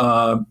groups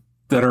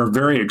that are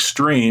very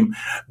extreme,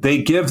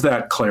 they give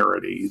that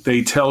clarity.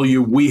 They tell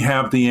you, we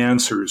have the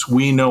answers.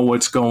 We know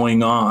what's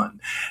going on.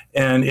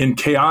 And in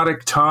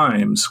chaotic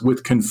times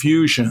with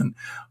confusion,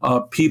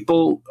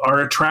 people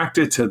are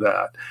attracted to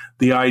that.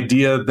 The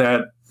idea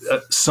that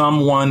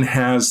someone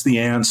has the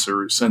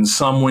answers and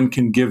someone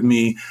can give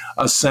me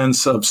a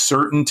sense of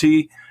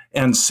certainty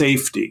and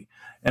safety.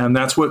 And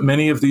that's what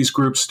many of these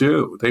groups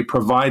do. They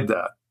provide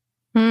that.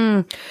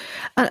 In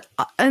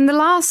the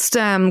last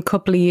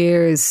couple of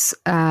years,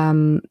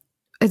 QAnon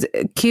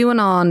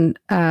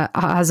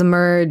has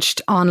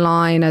emerged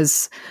online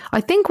as,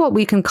 I think, what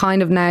we can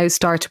kind of now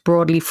start to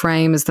broadly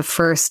frame as the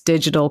first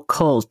digital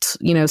cult,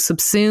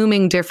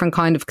 subsuming different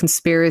kind of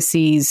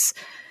conspiracies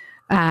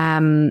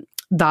that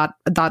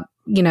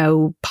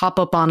pop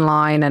up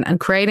online and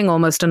creating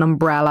almost an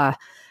umbrella.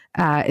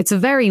 It's a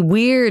very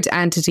weird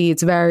entity.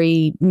 It's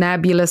very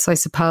nebulous, I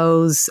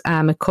suppose.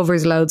 It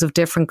covers loads of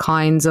different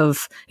kinds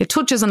of, it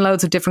touches on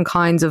loads of different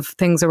kinds of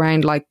things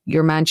around, like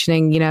you're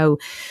mentioning,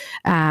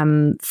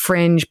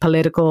 fringe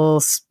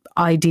political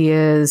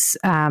ideas,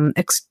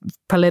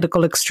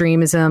 political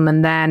extremism,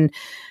 and then,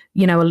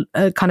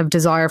 a kind of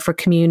desire for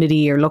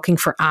community or looking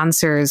for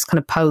answers kind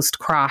of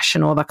post-crash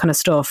and all that kind of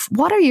stuff.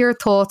 What are your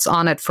thoughts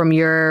on it from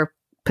your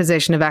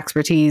position of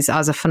expertise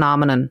as a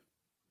phenomenon?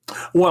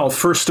 Well,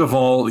 first of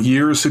all,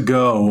 years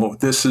ago,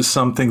 this is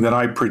something that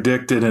I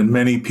predicted and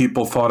many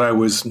people thought I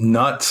was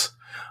nuts.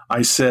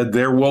 I said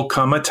there will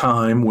come a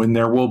time when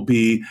there will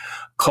be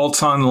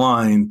cults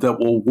online that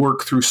will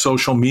work through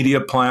social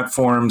media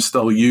platforms.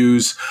 They'll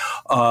use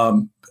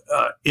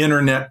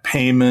internet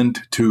payment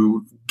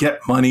to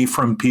get money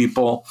from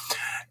people,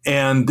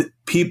 and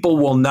people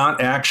will not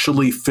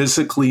actually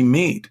physically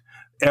meet.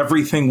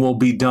 Everything will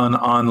be done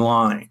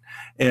online.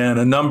 And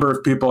a number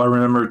of people I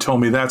remember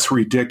told me that's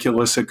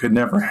ridiculous. It could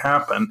never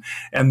happen.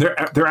 And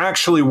there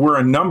actually were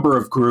a number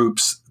of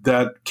groups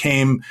that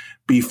came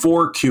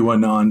before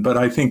QAnon, but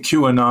I think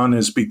QAnon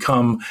has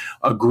become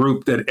a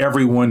group that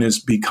everyone is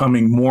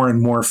becoming more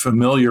and more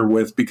familiar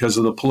with because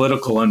of the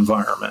political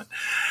environment.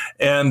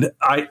 And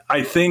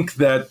I think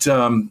that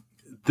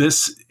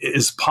this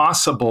is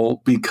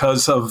possible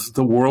because of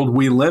the world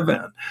we live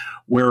in,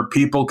 where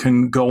people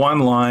can go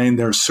online,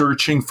 they're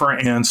searching for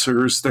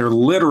answers, they're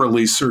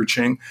literally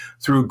searching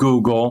through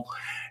Google,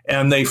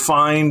 and they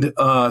find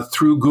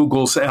through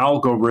Google's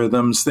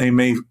algorithms, they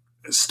may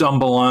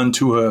stumble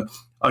onto a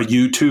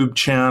YouTube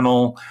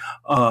channel,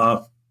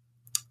 a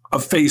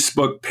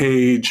Facebook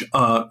page,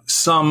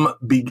 some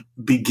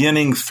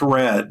beginning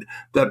thread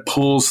that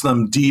pulls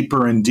them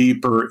deeper and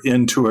deeper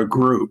into a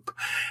group.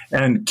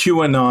 And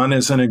QAnon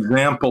is an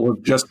example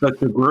of just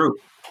such a group.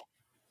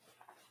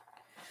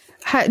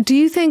 Do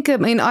you think,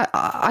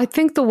 I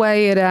think the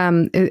way it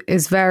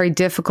is very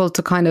difficult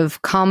to kind of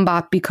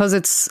combat because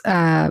it's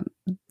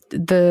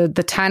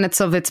the tenets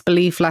of its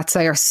belief, let's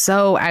say, are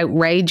so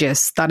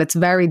outrageous that it's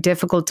very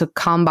difficult to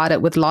combat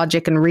it with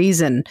logic and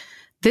reason.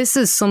 This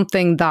is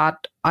something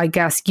that I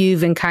guess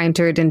you've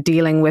encountered in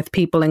dealing with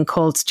people in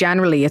cults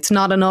generally. It's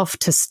not enough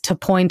to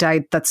point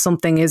out that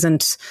something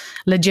isn't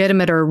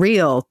legitimate or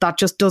real. That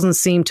just doesn't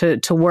seem to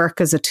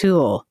work as a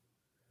tool.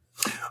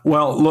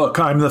 Well, look,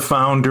 I'm the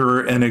founder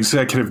and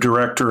executive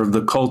director of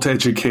the Cult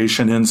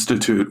Education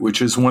Institute,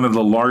 which is one of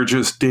the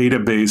largest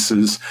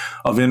databases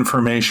of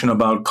information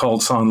about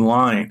cults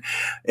online.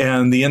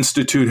 And the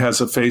Institute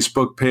has a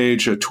Facebook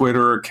page, a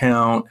Twitter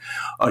account,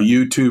 a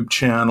YouTube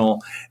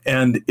channel,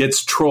 and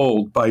it's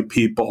trolled by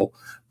people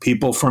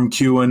from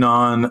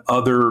QAnon,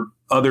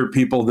 other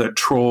people that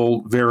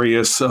troll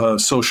various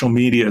social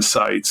media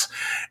sites.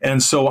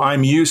 And so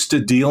I'm used to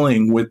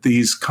dealing with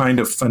these kind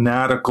of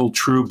fanatical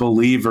true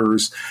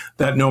believers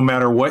that no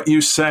matter what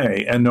you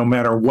say and no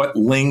matter what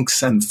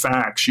links and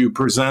facts you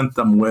present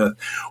them with,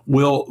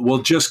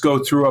 will just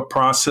go through a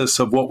process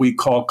of what we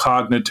call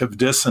cognitive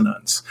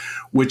dissonance,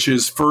 which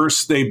is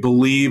first they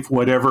believe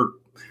whatever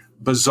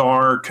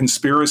bizarre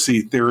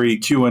conspiracy theory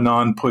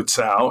QAnon puts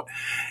out.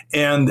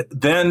 And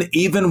then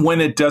even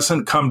when it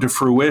doesn't come to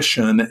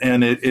fruition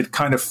and it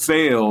kind of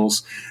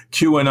fails,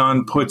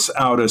 QAnon puts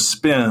out a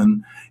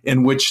spin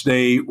in which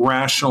they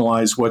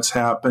rationalize what's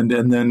happened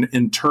and then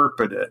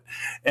interpret it.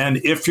 And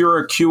if you're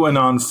a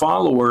QAnon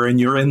follower and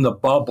you're in the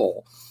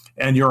bubble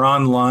and you're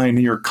online,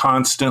 you're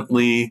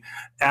constantly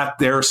at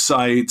their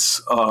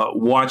sites,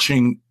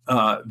 watching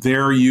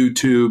their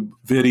YouTube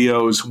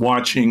videos,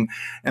 watching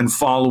and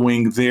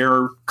following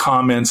their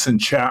comments in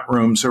chat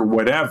rooms or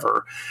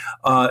whatever,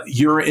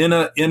 you're in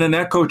an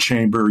echo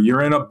chamber,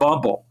 you're in a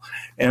bubble.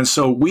 And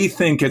so we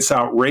think it's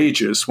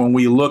outrageous when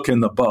we look in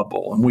the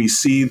bubble and we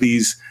see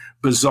these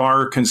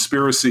bizarre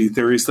conspiracy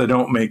theories that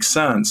don't make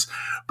sense.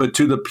 But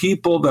to the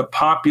people that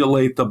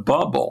populate the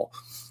bubble,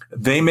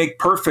 they make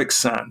perfect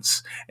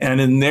sense. And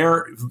in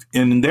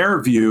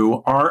their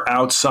view, our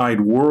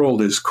outside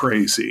world is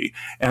crazy,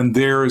 and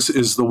theirs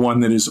is the one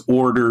that is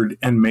ordered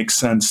and makes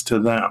sense to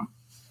them.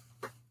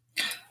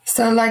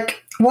 So,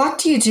 like, what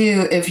do you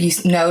do if you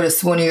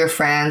notice one of your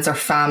friends or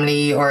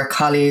family or a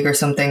colleague or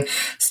something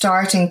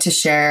starting to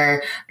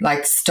share,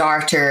 like,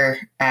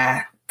 starter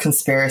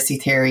conspiracy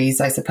theories,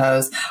 I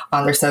suppose,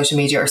 on their social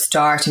media, or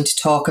starting to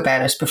talk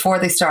about it before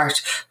they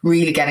start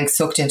really getting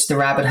sucked into the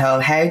rabbit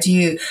hole? How do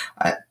you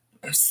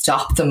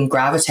stop them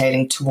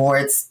gravitating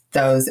towards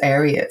those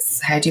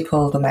areas? How do you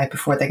pull them out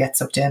before they get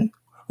sucked in?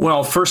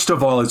 Well, first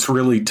of all, it's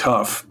really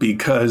tough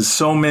because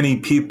so many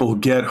people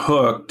get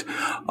hooked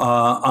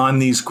on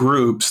these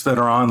groups that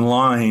are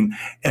online,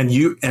 and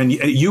you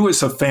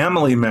as a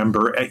family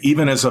member,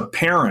 even as a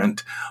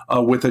parent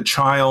with a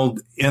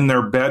child in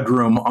their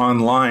bedroom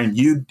online,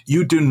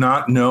 you do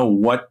not know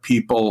what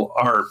people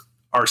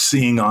are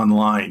seeing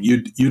online.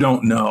 You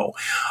don't know.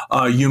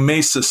 You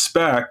may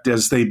suspect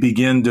as they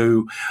begin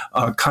to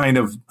kind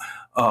of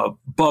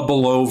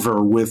bubble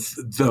over with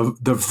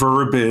the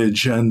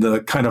verbiage and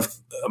the kind of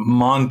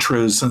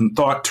mantras and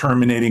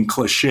thought-terminating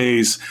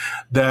cliches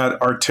that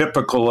are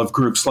typical of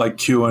groups like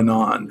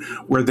QAnon,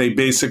 where they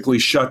basically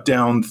shut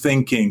down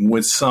thinking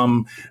with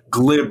some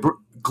glib,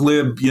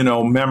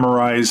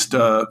 memorized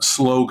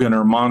slogan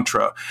or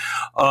mantra.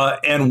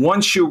 And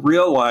once you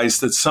realize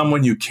that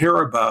someone you care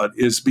about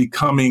is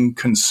becoming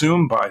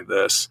consumed by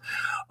this,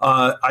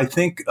 I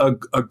think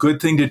a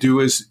good thing to do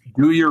is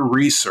do your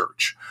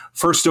research.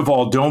 First of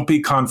all, don't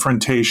be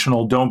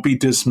confrontational, don't be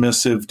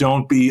dismissive,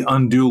 don't be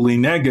unduly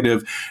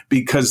negative,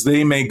 because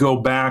they may go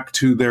back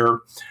to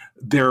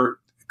their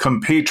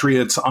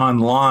compatriots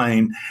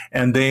online,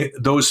 and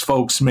those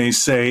folks may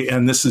say,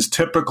 and this is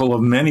typical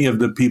of many of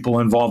the people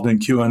involved in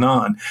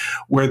QAnon,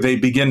 where they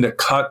begin to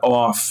cut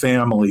off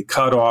family,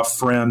 cut off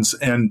friends,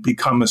 and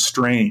become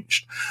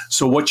estranged.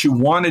 So what you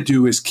want to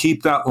do is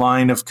keep that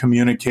line of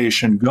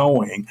communication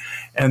going,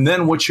 and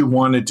then what you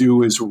want to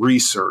do is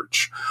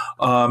research.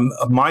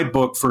 My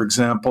book, for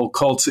example,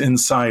 Cults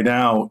Inside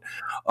Out,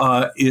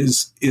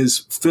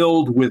 is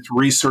filled with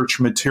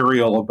research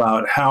material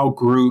about how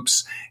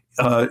groups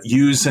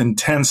use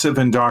intensive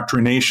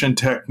indoctrination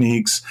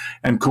techniques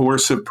and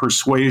coercive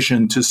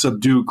persuasion to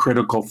subdue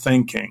critical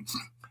thinking.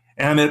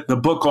 And the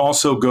book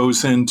also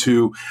goes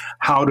into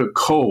how to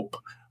cope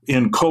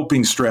in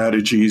coping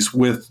strategies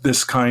with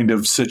this kind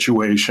of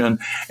situation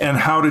and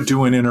how to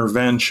do an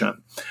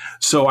intervention.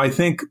 So I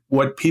think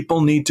what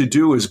people need to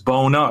do is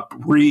bone up,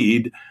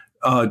 read,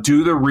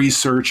 do the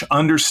research,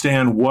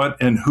 understand what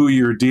and who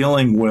you're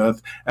dealing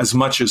with as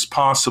much as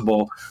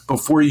possible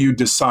before you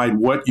decide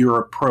what your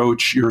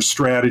approach, your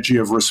strategy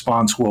of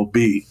response will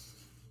be.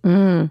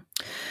 And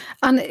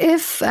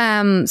if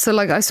so,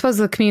 like, I suppose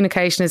the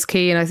communication is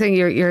key, and I think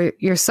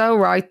you're so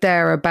right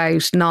there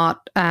about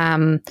not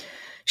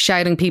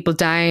shouting people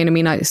down. I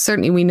mean,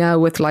 certainly we know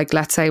with, like,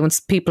 let's say when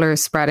people are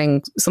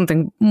spreading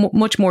something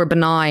much more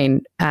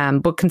benign,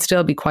 but can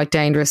still be quite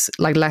dangerous,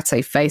 like, let's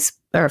say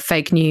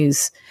fake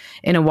news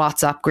in a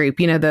WhatsApp group,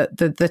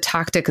 the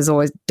tactic is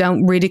always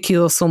don't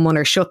ridicule someone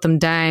or shut them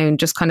down,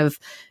 just kind of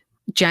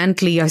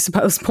gently, I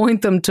suppose,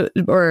 point them to,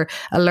 or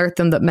alert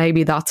them that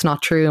maybe that's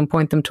not true and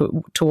point them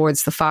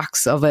towards the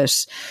facts of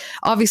it.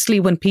 Obviously,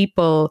 when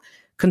people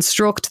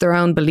construct their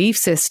own belief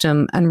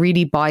system and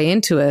really buy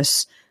into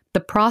it, the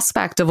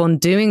prospect of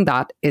undoing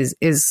that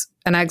is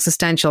an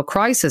existential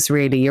crisis,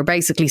 really. You're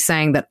basically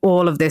saying that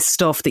all of this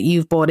stuff that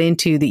you've bought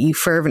into, that you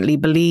fervently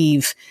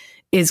believe,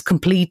 is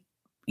complete,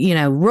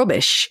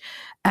 rubbish.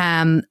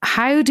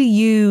 How do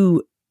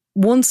you,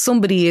 once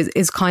somebody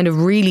is kind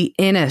of really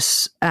in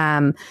it,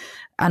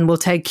 and we'll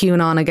take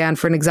QAnon again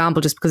for an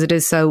example, just because it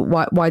is so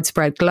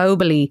widespread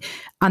globally,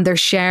 and they're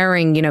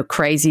sharing,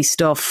 crazy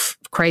stuff,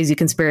 crazy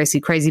conspiracy,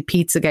 crazy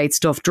Pizzagate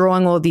stuff,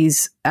 drawing all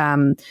these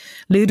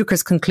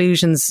ludicrous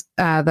conclusions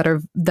that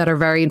are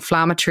very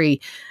inflammatory.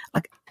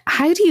 Like,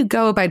 how do you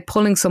go about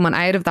pulling someone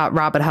out of that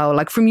rabbit hole?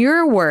 Like, from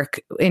your work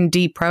in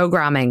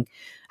deprogramming,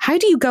 how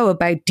do you go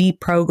about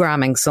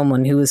deprogramming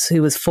someone who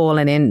has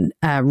fallen in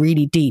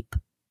really deep?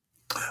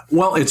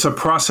 Well, it's a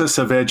process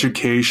of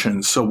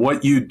education. So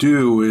what you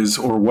do is,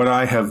 or what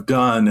I have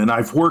done, and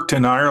I've worked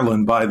in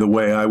Ireland, by the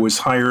way. I was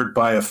hired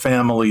by a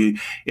family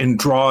in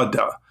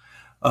Drogheda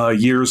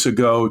years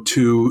ago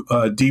to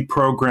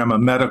deprogram a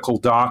medical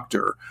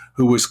doctor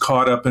who was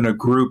caught up in a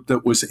group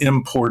that was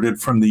imported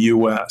from the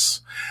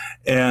U.S.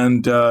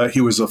 And he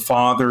was a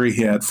father.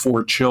 He had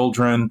 4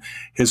 children.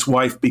 His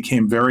wife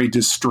became very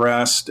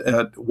distressed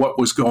at what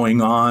was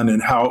going on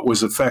and how it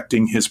was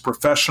affecting his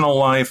professional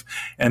life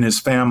and his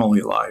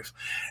family life.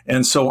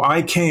 And so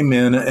I came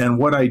in, and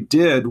what I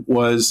did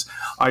was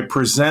I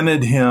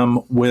presented him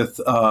with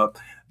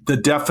the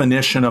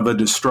definition of a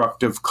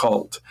destructive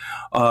cult,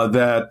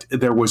 that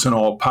there was an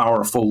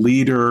all-powerful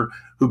leader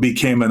who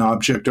became an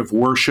object of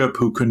worship,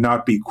 who could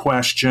not be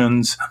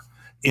questioned,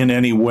 in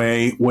any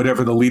way.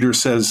 Whatever the leader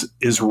says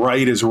is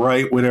right.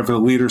 Whatever the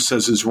leader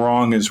says is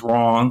wrong is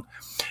wrong.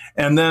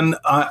 And then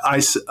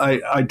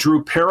I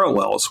drew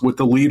parallels with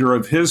the leader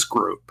of his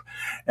group.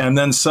 And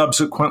then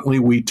subsequently,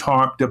 we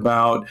talked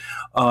about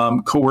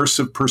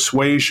coercive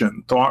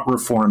persuasion, thought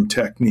reform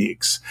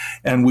techniques.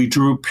 And we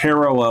drew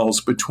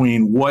parallels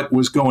between what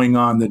was going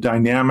on, the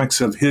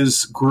dynamics of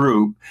his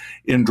group,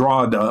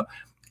 Indrada,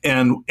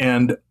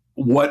 and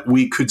what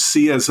we could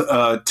see as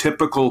a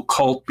typical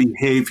cult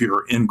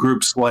behavior in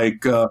groups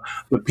like the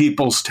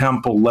People's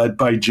Temple, led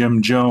by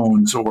Jim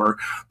Jones, or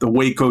the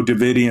Waco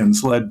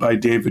Davidians, led by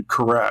David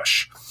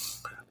Koresh.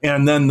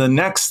 And then the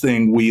next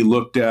thing we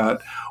looked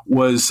at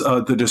was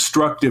the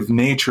destructive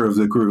nature of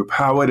the group,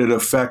 how it had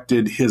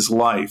affected his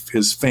life,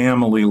 his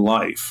family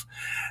life.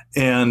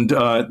 And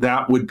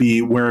that would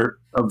be where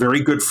a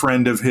very good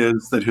friend of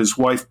his that his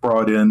wife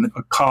brought in,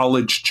 a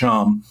college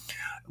chum,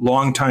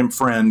 longtime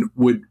friend,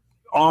 would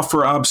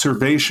offer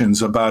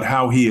observations about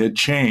how he had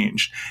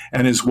changed.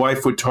 And his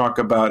wife would talk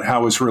about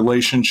how his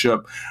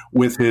relationship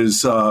with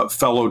his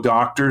fellow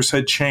doctors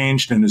had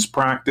changed in his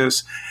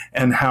practice,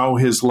 and how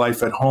his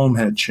life at home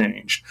had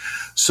changed.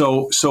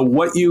 So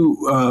what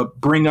you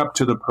bring up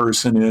to the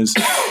person is,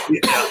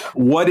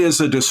 what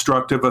is a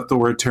destructive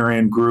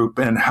authoritarian group,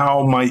 and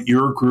how might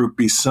your group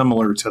be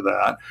similar to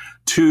that?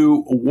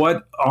 Two,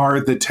 what are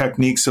the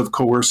techniques of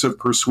coercive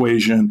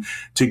persuasion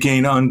to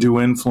gain undue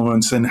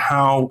influence, and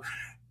how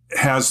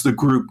has the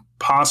group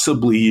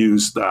possibly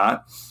used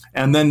that?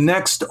 And then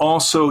next,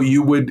 also,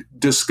 you would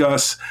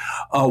discuss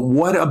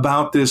what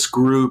about this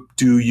group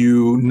do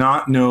you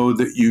not know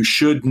that you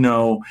should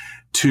know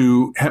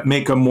to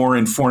make a more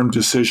informed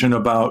decision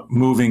about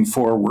moving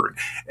forward.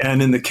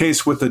 And in the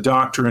case with the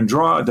Dr.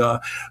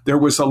 Indrada, there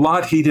was a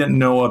lot he didn't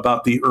know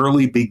about the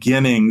early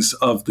beginnings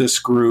of this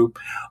group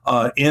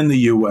in the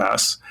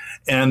U.S.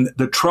 and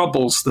the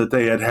troubles that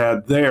they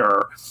had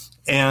there,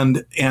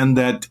 and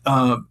that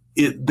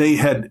they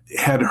had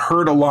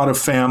hurt a lot of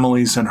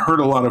families and hurt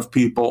a lot of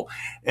people,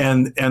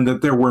 and that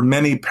there were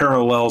many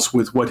parallels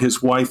with what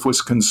his wife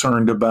was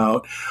concerned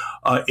about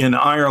in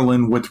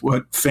Ireland with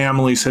what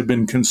families had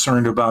been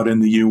concerned about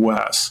in the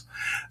U.S.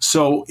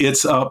 So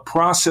it's a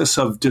process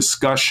of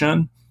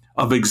discussion,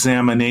 of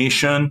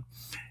examination,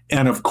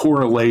 and of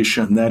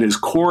correlation. That is,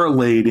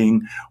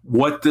 correlating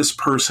what this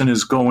person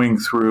is going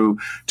through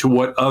to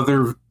what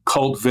other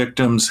cult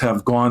victims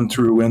have gone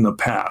through in the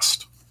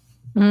past.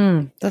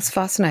 That's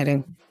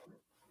fascinating.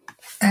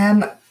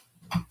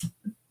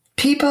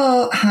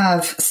 People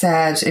have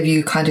said, if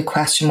you kind of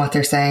question what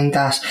they're saying,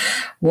 that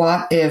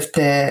what if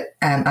the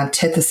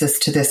antithesis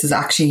to this is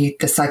actually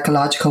the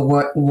psychological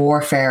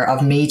warfare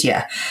of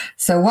media?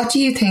 So what do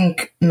you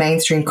think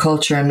mainstream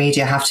culture and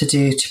media have to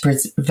do to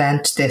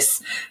prevent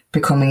this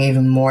becoming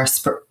even more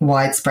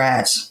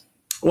widespread?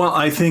 Well,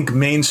 I think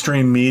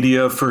mainstream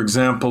media, for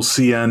example,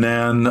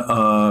 CNN,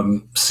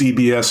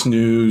 CBS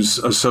News,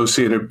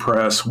 Associated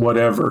Press,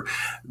 whatever,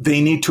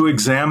 they need to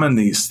examine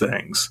these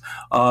things.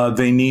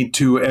 They need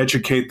to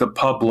educate the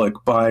public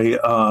by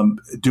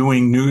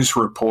doing news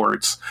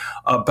reports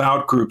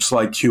about groups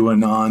like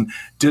QAnon,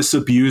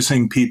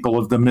 disabusing people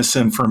of the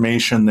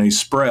misinformation they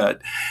spread.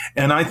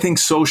 And I think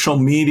social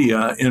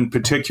media, in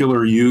particular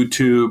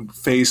YouTube,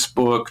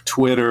 Facebook,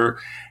 Twitter,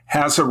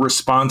 has a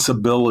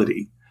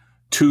responsibility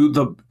to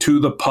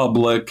the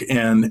public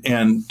and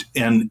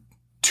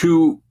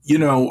to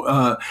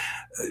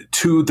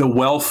to the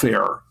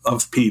welfare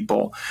of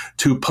people,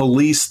 to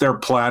police their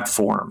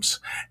platforms,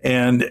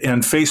 and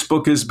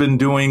Facebook has been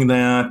doing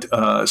that.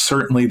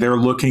 Certainly, they're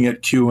looking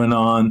at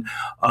QAnon.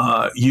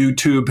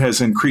 YouTube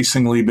has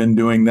increasingly been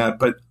doing that,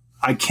 but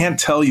I can't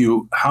tell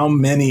you how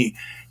many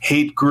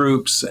hate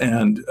groups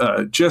and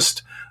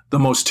just the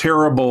most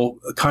terrible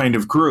kind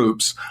of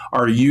groups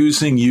are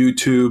using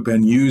YouTube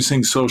and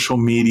using social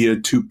media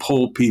to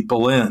pull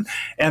people in,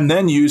 and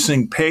then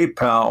using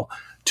PayPal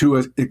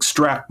to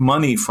extract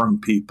money from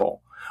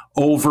people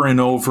over and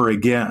over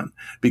again,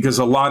 because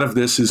a lot of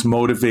this is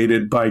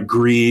motivated by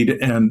greed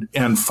and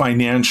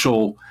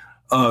financial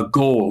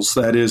goals.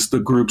 That is, the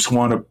groups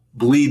want to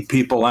bleed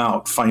people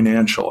out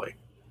financially.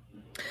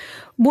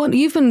 Well,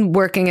 you've been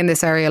working in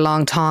this area a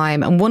long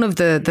time, and one of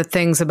the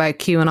things about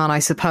QAnon, I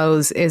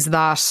suppose, is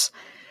that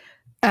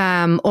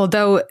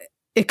although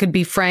it could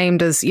be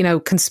framed as,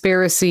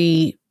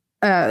 conspiracy,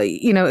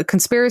 a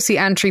conspiracy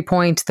entry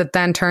point that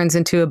then turns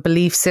into a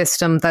belief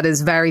system that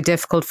is very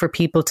difficult for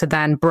people to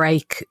then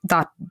break,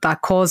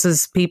 that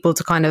causes people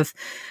to kind of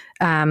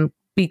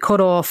be cut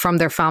off from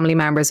their family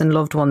members and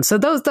loved ones. So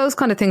those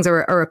kind of things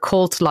are a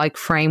cult-like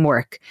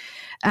framework.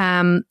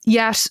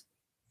 Yet,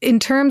 in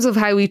terms of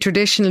how we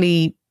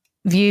traditionally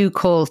view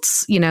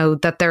cults,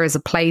 that there is a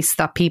place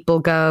that people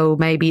go,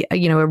 maybe,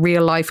 a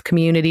real life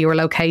community or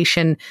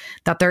location,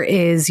 that there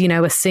is,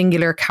 a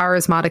singular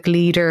charismatic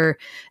leader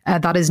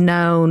that is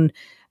known.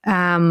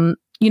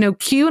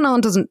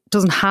 QAnon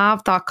doesn't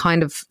have that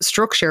kind of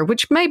structure,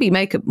 which maybe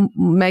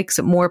makes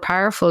it more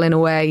powerful in a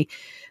way.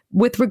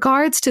 With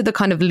regards to the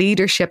kind of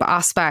leadership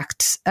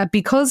aspect,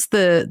 because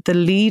the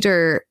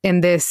leader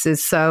in this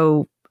is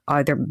so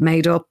either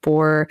made up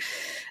or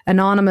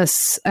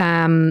anonymous.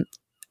 And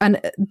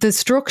the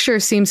structure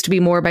seems to be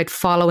more about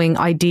following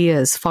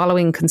ideas,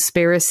 following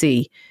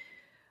conspiracy.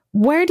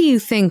 Where do you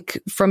think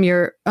from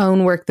your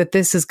own work that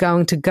this is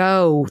going to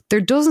go? There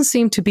doesn't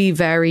seem to be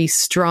very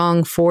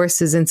strong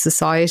forces in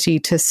society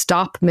to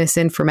stop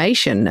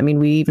misinformation. I mean,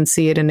 we even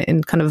see it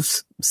in kind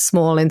of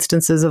small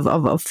instances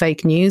of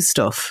fake news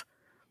stuff.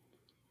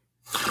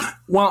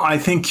 Well, I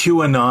think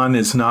QAnon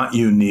is not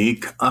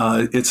unique.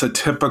 It's a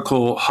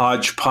typical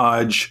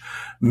hodgepodge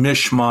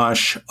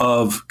mishmash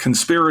of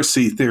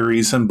conspiracy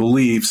theories and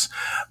beliefs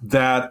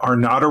that are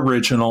not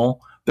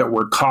original, that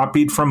were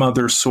copied from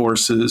other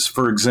sources.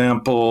 For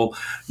example,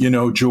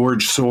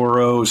 George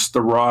Soros,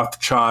 the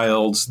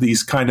Rothschilds,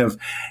 these kind of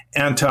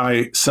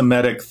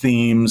anti-Semitic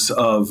themes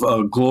of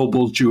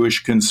global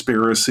Jewish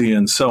conspiracy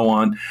and so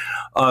on.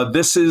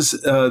 This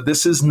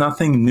is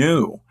nothing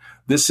new.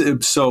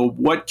 So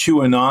what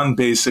QAnon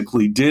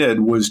basically did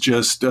was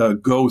just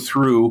go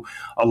through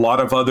a lot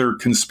of other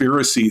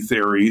conspiracy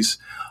theories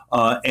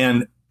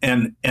and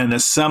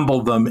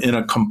assemble them in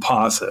a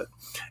composite.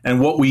 And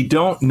what we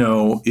don't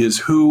know is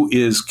who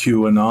is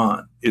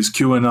QAnon. Is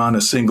QAnon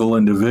a single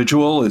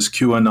individual? Is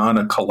QAnon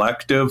a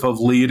collective of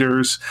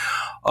leaders?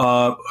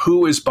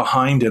 Who is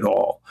behind it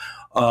all?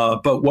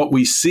 But what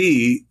we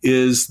see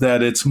is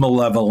that it's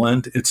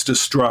malevolent, it's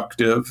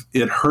destructive,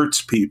 it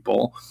hurts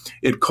people,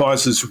 it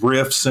causes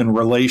rifts in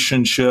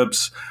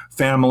relationships,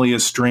 family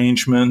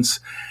estrangements,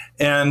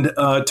 and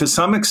to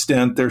some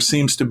extent, there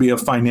seems to be a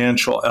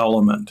financial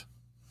element.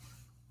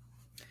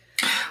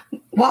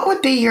 What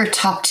would be your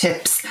top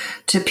tips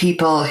to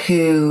people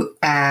who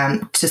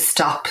to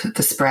stop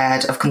the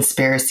spread of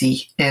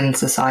conspiracy in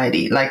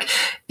society? Like,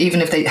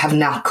 even if they have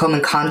not come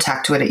in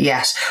contact with it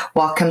yet,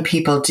 what can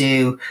people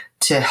do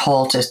to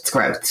halt its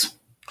growth?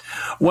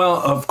 Well,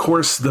 of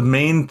course, the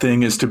main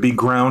thing is to be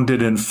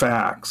grounded in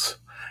facts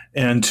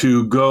and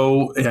to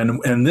go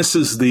and this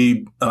is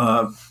the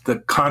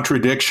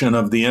contradiction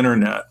of the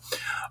internet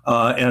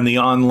and the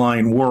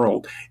online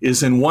world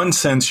is, in one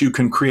sense, you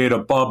can create a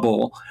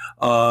bubble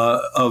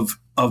of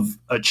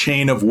a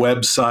chain of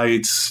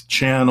websites,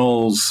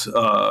 channels,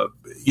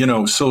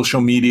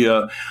 social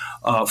media,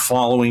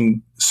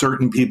 following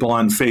certain people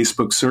on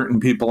Facebook, certain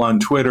people on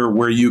Twitter,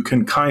 where you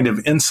can kind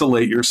of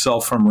insulate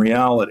yourself from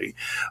reality.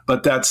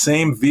 But that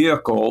same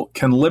vehicle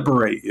can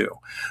liberate you.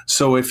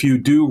 So if you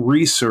do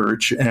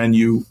research and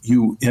you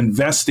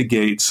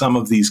investigate some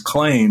of these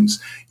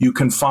claims, you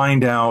can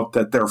find out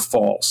that they're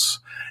false.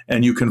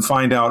 And you can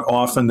find out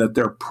often that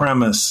their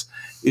premise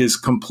is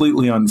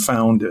completely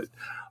unfounded.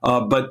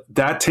 But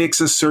that takes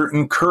a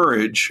certain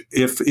courage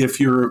if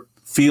you're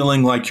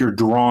feeling like you're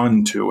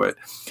drawn to it,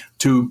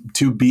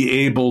 to be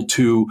able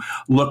to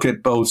look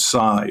at both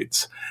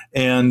sides.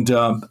 And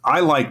I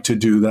like to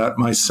do that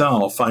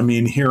myself. I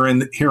mean, here in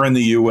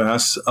the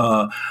U.S.,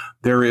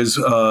 there is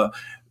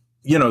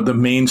the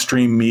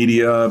mainstream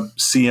media,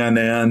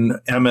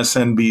 CNN,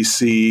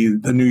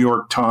 MSNBC, the New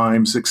York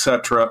Times,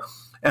 etc.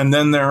 And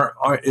then there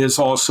is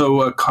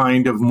also a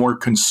kind of more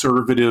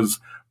conservative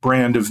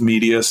brand of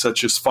media,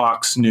 such as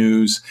Fox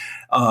News,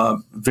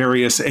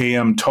 various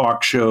AM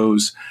talk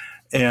shows,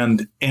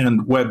 and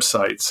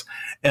websites.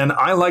 And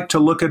I like to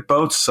look at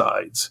both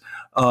sides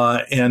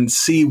and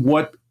see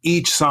what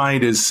each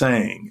side is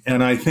saying.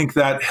 And I think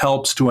that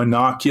helps to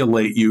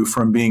inoculate you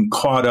from being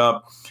caught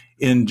up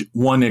in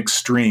one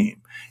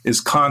extreme,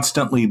 is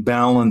constantly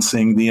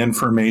balancing the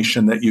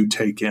information that you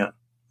take in.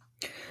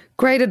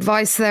 Great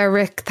advice there,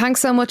 Rick.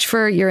 Thanks so much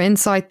for your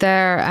insight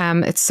there.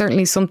 It's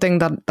certainly something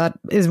that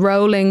is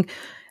rolling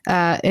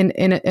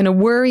in a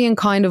worrying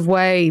kind of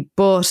way,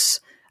 but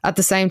at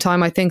the same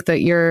time, I think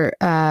that you're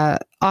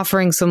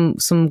offering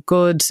some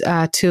good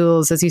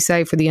tools, as you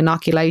say, for the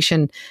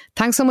inoculation.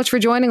 Thanks so much for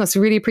joining us.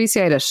 We really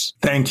appreciate it.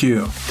 Thank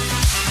you.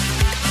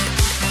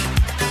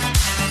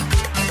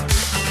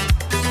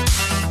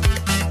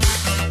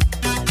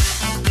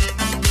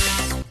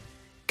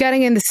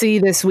 Getting in the sea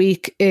this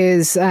week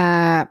is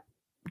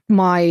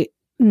my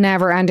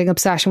never-ending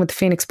obsession with the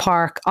Phoenix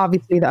Park.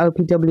 Obviously, the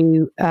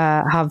OPW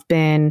have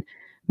been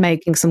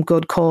making some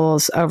good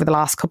calls over the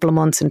last couple of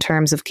months in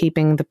terms of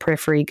keeping the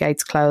periphery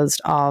gates closed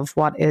of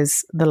what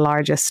is the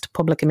largest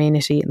public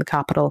amenity in the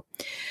capital.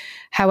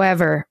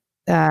 However,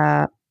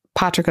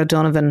 Patrick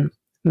O'Donovan,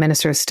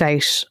 Minister of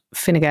State,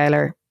 Fine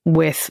Gael,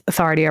 with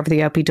authority over the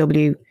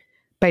OPW,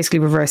 basically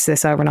reversed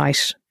this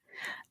overnight.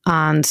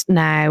 And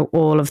now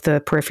all of the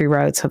periphery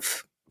roads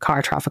have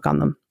car traffic on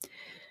them.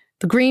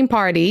 The Green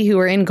Party, who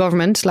are in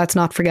government, let's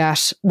not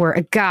forget, were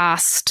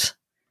aghast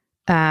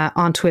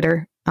on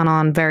Twitter and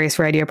on various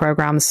radio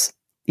programmes.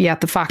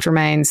 Yet the fact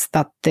remains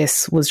that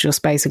this was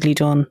just basically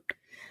done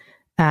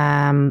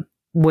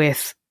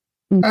with...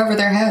 over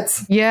their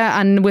heads. Yeah,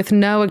 and with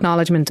no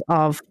acknowledgement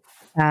of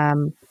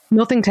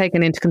nothing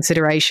taken into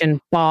consideration,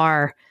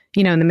 bar,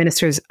 in the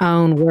minister's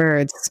own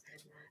words,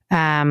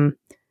 the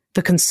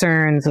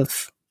concerns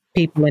of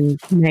people in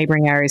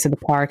neighbouring areas of the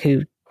park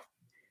who,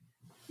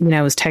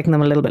 it was taking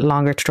them a little bit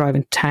longer to drive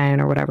into town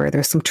or whatever.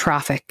 There's some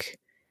traffic.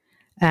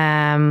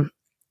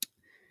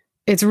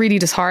 it's really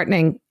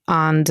disheartening.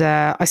 And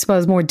I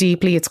suppose more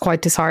deeply, it's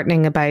quite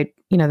disheartening about,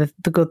 you know,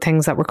 the good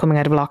things that were coming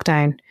out of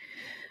lockdown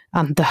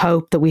and the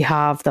hope that we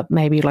have that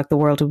maybe like the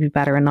world will be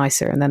better and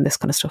nicer, and then this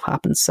kind of stuff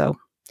happens. So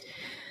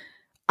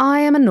I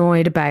am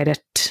annoyed about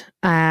it.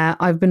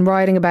 I've been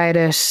writing about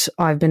it.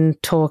 I've been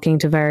talking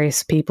to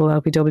various people,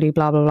 OPW,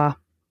 blah, blah, blah.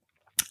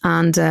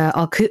 And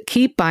I'll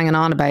keep banging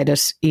on about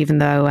it, even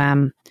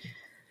though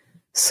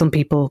some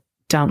people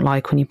don't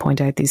like when you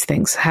point out these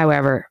things.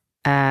 However,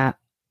 the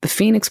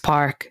Phoenix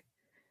Park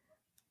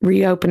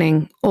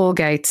reopening all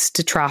gates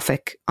to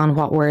traffic on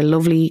what were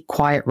lovely,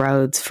 quiet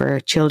roads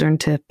for children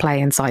to play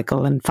and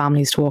cycle and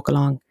families to walk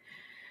along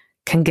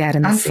can get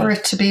in the sea. And for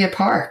it to be a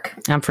park.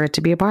 And for it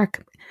to be a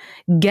park.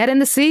 Get in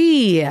the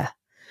sea.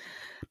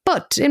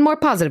 But in more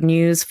positive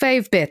news,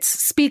 fave bits.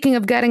 Speaking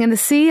of getting in the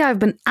sea, I've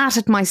been at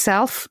it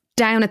myself,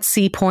 down at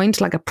Sea Point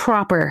like a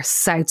proper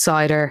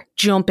Southsider,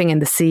 jumping in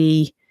the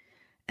sea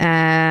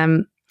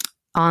on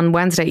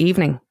Wednesday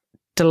evening.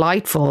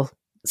 Delightful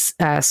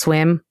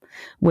swim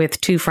with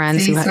two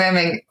friends. Sea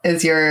swimming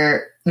is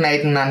your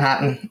maid in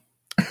Manhattan.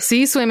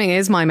 Sea swimming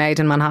is my maid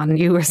in Manhattan.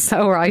 You were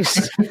so right.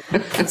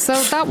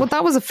 So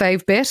that was a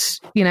fave bit,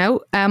 you know.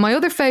 My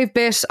other fave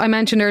bit, I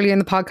mentioned earlier in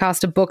the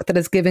podcast, a book that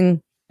has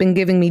been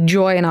giving me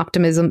joy and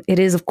optimism. It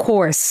is, of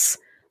course,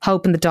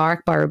 Hope in the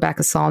Dark by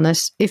Rebecca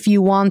Solnit. If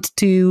you want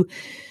to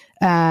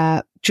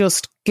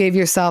just give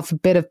yourself a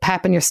bit of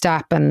pep in your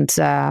step and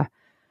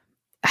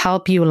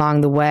help you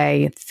along the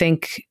way,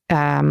 think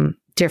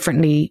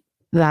differently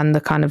than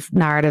the kind of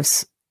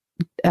narratives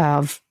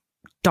of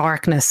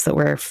darkness that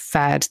we're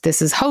fed.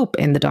 This is Hope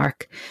in the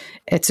Dark.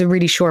 It's a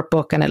really short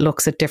book and it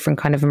looks at different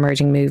kind of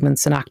emerging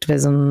movements and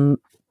activism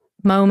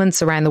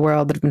moments around the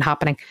world that have been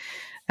happening.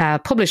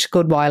 Published a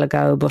good while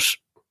ago, but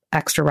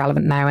extra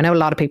relevant now. I know a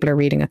lot of people are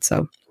reading it,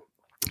 so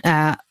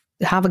have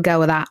a go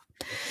with that.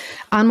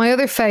 And my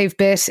other fave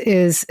bit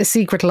is A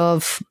Secret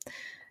Love,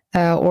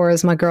 or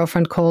as my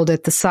girlfriend called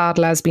it, the sad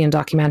lesbian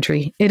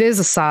documentary. It is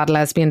a sad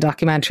lesbian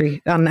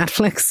documentary on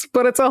Netflix,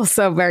 but it's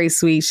also very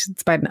sweet.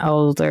 It's about an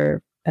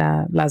older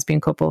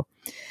lesbian couple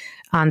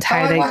and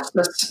how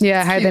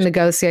they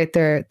negotiate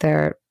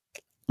their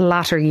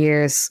latter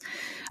years.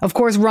 Of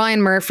course,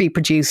 Ryan Murphy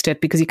produced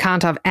it because you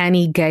can't have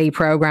any gay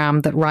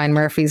program that Ryan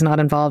Murphy's not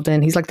involved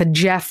in. He's like the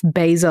Jeff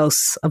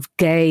Bezos of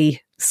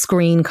gay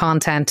screen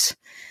content.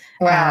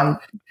 Wow.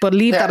 But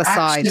leave that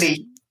aside.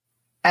 Actually,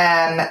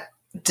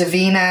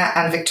 Davina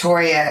and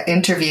Victoria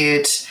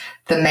interviewed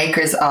the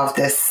makers of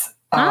this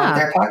on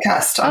their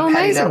podcast on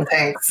Petty Little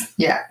Things.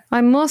 Yeah.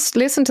 I must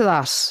listen to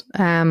that.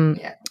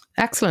 Yeah.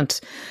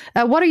 Excellent.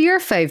 What are your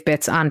fave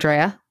bits,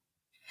 Andrea?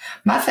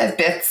 My fave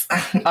bits,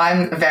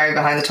 I'm very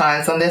behind the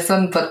times on this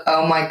one, but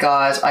oh my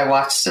God, I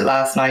watched it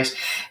last night.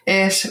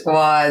 It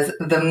was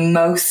the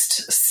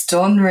most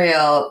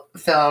stunreal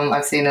film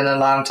I've seen in a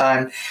long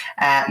time.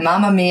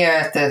 Mamma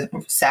Mia, the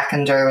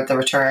second or the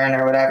return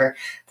or whatever,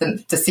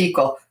 the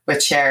sequel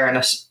with Cher in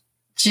it.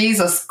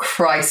 Jesus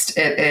Christ,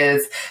 it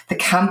is the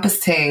campest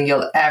thing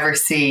you'll ever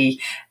see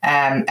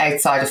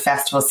outside of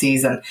festival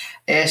season.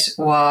 It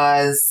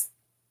was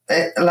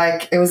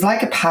like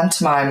a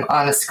pantomime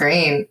on a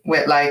screen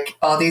with like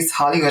all these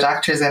Hollywood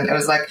actors, and it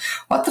was like,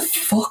 what the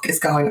fuck is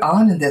going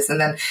on in this?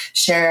 And then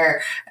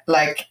Cher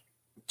like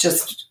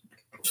just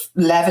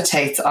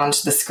levitates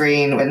onto the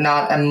screen with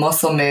not a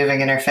muscle moving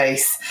in her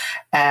face,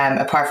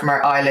 apart from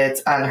her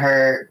eyelids and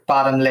her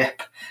bottom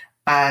lip,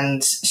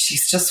 and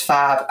she's just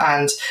fab.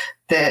 And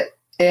the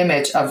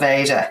image of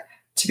Veda,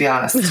 to be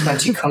honest, when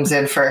she comes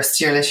in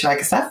first, you're literally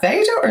like, is that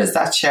Veda or is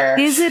that Cher?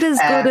 Is it as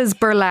good as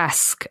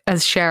Burlesque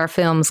as Cher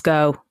films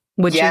go?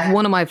 Which is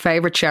one of my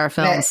favourite Cher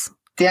films.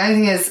 The only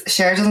thing is,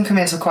 Cher doesn't come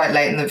in until quite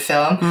late in the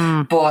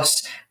film, but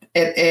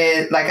it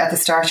is like at the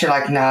start you're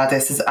like, nah,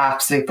 this is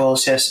absolute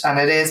bullshit, and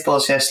it is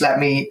bullshit. Let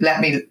me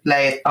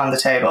lay it on the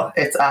table.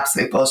 It's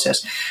absolute bullshit,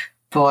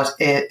 but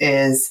it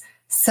is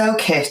so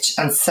kitsch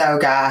and so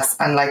gas,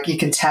 and like you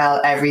can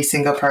tell every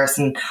single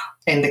person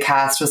in the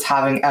cast was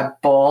having a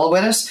ball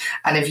with it,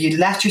 and if you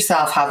let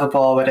yourself have a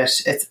ball with it,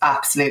 it's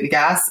absolutely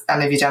gas,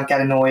 and if you don't get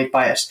annoyed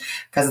by it,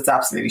 because it's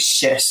absolutely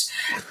shit.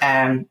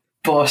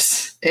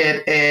 But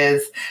it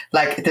is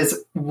like, there's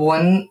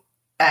one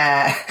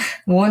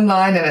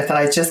line in it that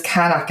I just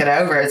cannot get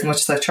over as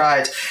much as I've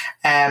tried.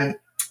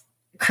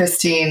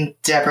 Christine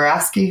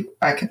Debaraski,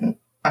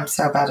 I'm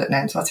so bad at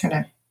names. What's her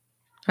name?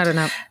 I don't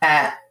know.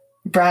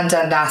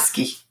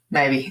 Brandandaski,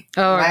 maybe.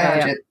 Oh,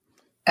 okay,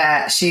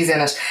 yeah. She's in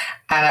it,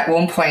 and at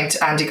one point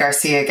Andy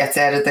Garcia gets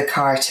out of the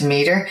car to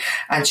meet her,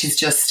 and she's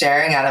just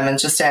staring at him, and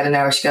just out of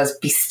nowhere she goes,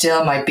 "Be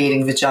still, my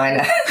beating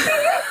vagina."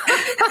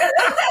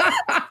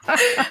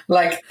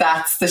 Like,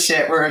 that's the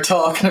shit we're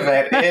talking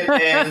about. It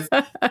is,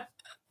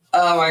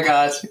 oh my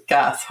God,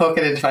 gas, hook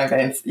it into my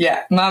veins.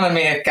 Yeah, Mamma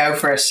Mia, go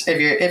for it.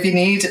 If you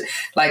need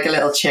like a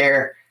little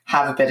cheer,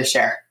 have a bit of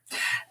Cher.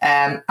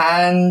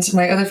 And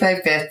my other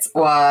favourite bits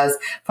was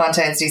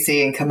Fontaines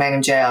DC and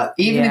Kilmainham Jail.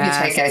 Even if you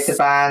take out the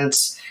band,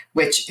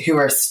 who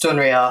are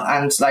stunreal,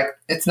 and like,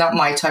 it's not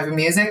my type of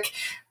music,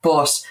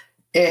 but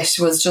it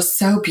was just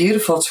so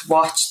beautiful to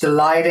watch. The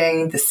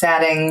lighting, the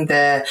setting,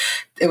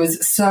 it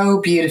was so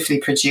beautifully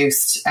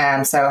produced.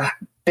 So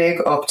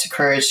big up to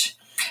Courage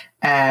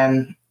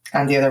and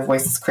the other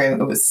Voices crew.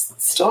 It was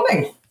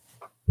stunning.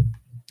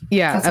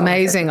 Yeah, that's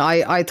amazing.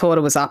 I thought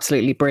it was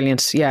absolutely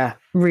brilliant. Yeah,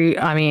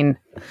 I mean,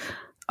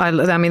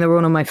 they're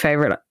one of my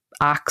favourite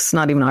acts,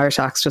 not even Irish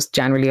acts, just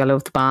generally I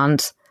love the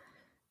band.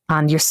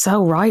 And you're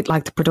so right,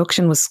 like the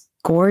production was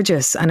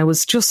gorgeous and it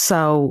was just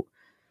so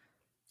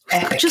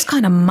epic. Just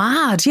kind of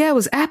mad. Yeah, it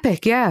was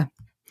epic, yeah.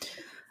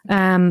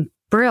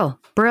 Brill.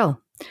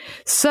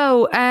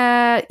 So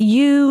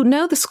you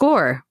know the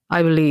score,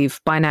 I believe,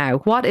 by now.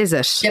 What is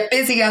it? Get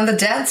busy on the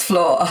dance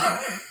floor.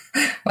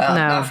 Well,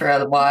 not for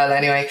a while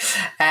anyway.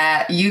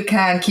 You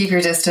can keep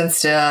your distance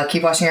still,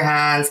 keep washing your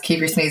hands, keep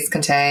your sneezes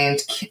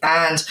contained.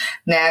 And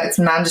now it's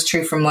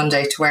mandatory from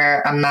Monday to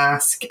wear a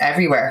mask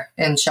everywhere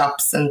in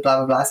shops and blah,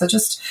 blah, blah. So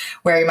just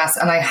wear your mask.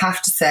 And I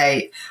have to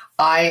say,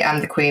 I am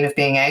the queen of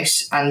being out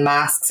and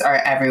masks are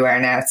everywhere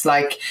now. It's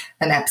like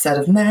an episode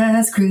of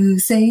Mask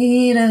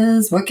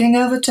Crusaders working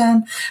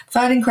overtime,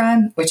 fighting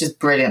crime, which is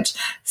brilliant.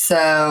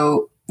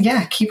 So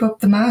yeah, keep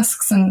up the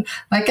masks and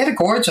like get a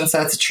gorge on,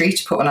 so it's a treat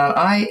to put one on.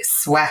 I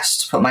sweat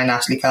to put my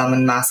Natalie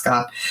Coleman mask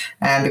on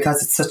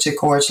because it's such a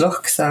gorge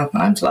look. So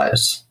I'm delighted.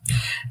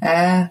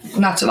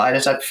 Not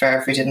delighted, I'd prefer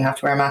if we didn't have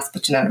to wear a mask,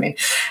 but you know what I mean.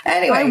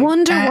 Anyway, I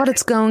wonder what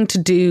it's going to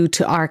do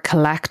to our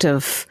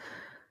collective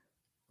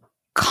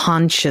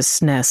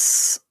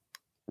consciousness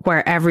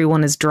where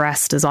everyone is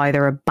dressed as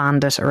either a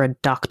bandit or a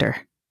doctor.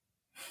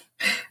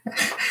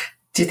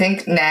 Do you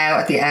think now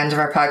at the end of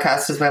our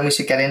podcast is when we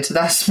should get into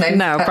that? Maybe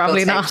no,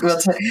 probably not.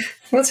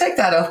 We'll take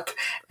that up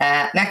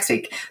next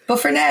week. But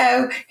for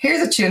now,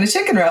 here's a tuna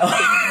chicken roll.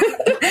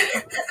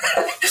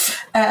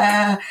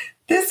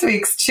 This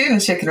week's tuna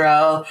chicken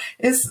roll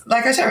is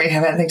like, I don't really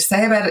have anything to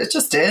say about it. It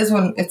just is.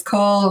 It's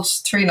called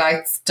 3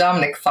 Nights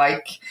Dominic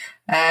Fike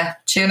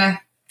tuna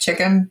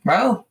chicken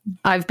roll.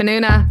 I've been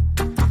Una.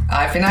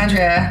 I've been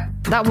Andrea.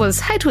 That was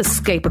How to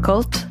Escape a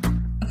Cult.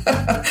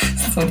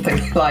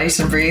 Something light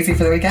and breezy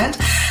for the weekend.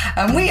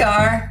 And we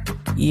are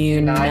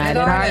United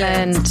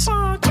Ireland.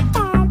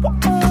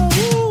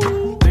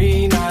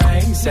 3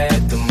 nights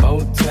at the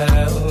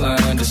motel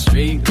under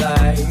street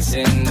lights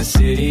in the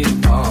city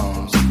of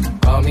palms.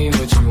 Call me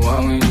what you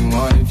want when you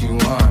want if you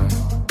want.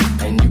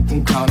 And you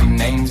can call me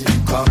names if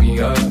you call me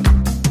up.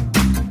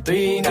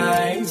 3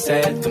 nights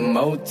at the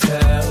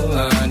motel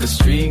under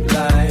street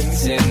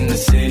lights in the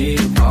city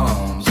of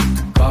palms.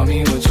 Call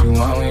me what you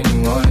want when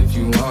you want if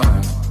you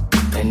want.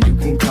 And you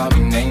can call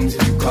me names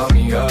if you call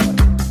me up.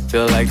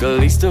 Feel like the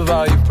least of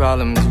all your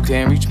problems. You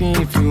can't reach me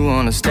if you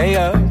wanna stay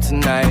up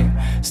tonight.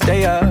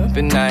 Stay up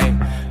at night.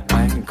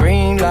 I'm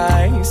green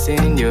lights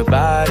in your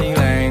body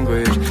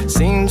language.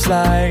 Seems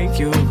like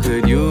you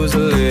could use a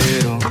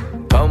little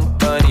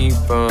company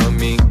from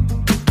me.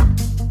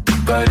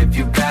 But if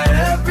you got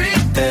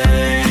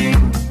everything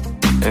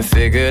and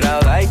figured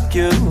out like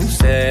you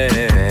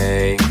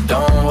say,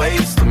 don't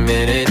waste a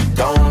minute,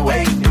 don't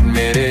wait a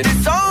minute.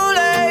 It's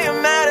only a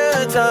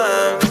matter of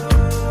time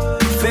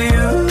for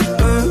you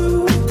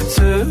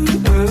to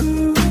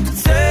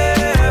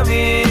tell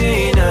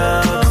me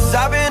now. 'Cause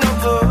I've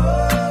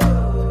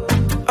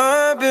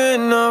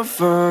been up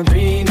for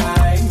 3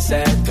 nights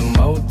at the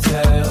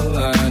motel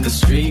under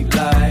street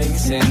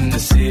lights in the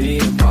city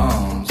of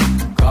palms.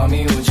 Call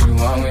me what you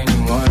want when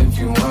you want if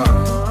you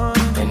want.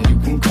 And you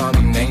can call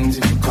me names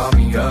if you call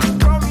me up.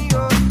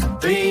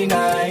 3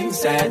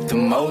 nights at the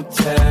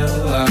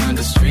motel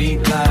under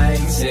street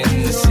lights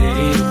in the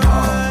city of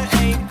palms.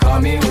 Call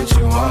me what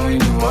you want when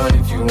you want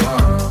if you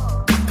want.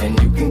 And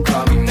you can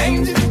call me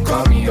names if you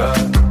call me up.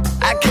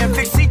 I can't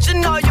fix each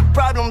and all your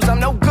problems. I'm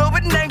no good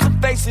with names or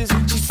faces.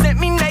 She sent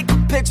me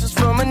naked pictures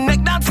from her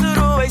neck down to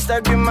the waist.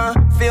 I get my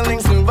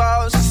feelings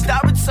involved. She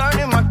stopped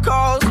returning my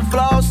calls. The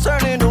flaws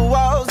turning to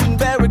walls and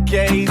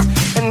barricades.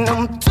 And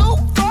I'm too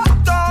far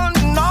gone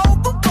in all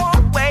the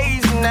wrong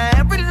ways. And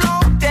every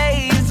long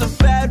day is a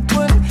bad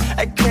one.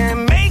 I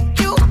can't make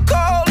you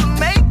call or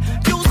make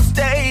you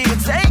stay or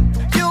take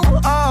you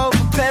off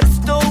a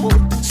pedestal.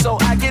 So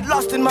I get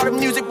lost in modern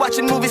music,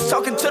 watching movies,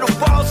 talking to the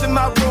walls in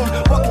my room,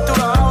 walking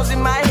through the halls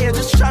in my head,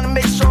 just trying to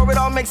make sure it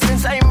all makes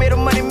sense. I ain't made of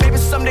money, maybe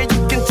someday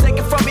you can take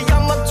it from me.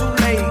 I'm up too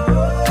late,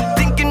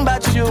 thinking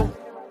about you.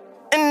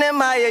 And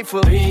MIA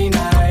for 3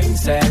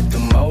 nights at the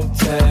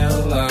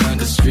motel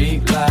under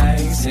street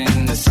lights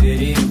in the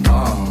city of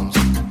palms.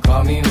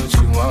 Call me what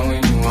you want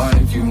when you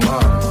want if you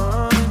want.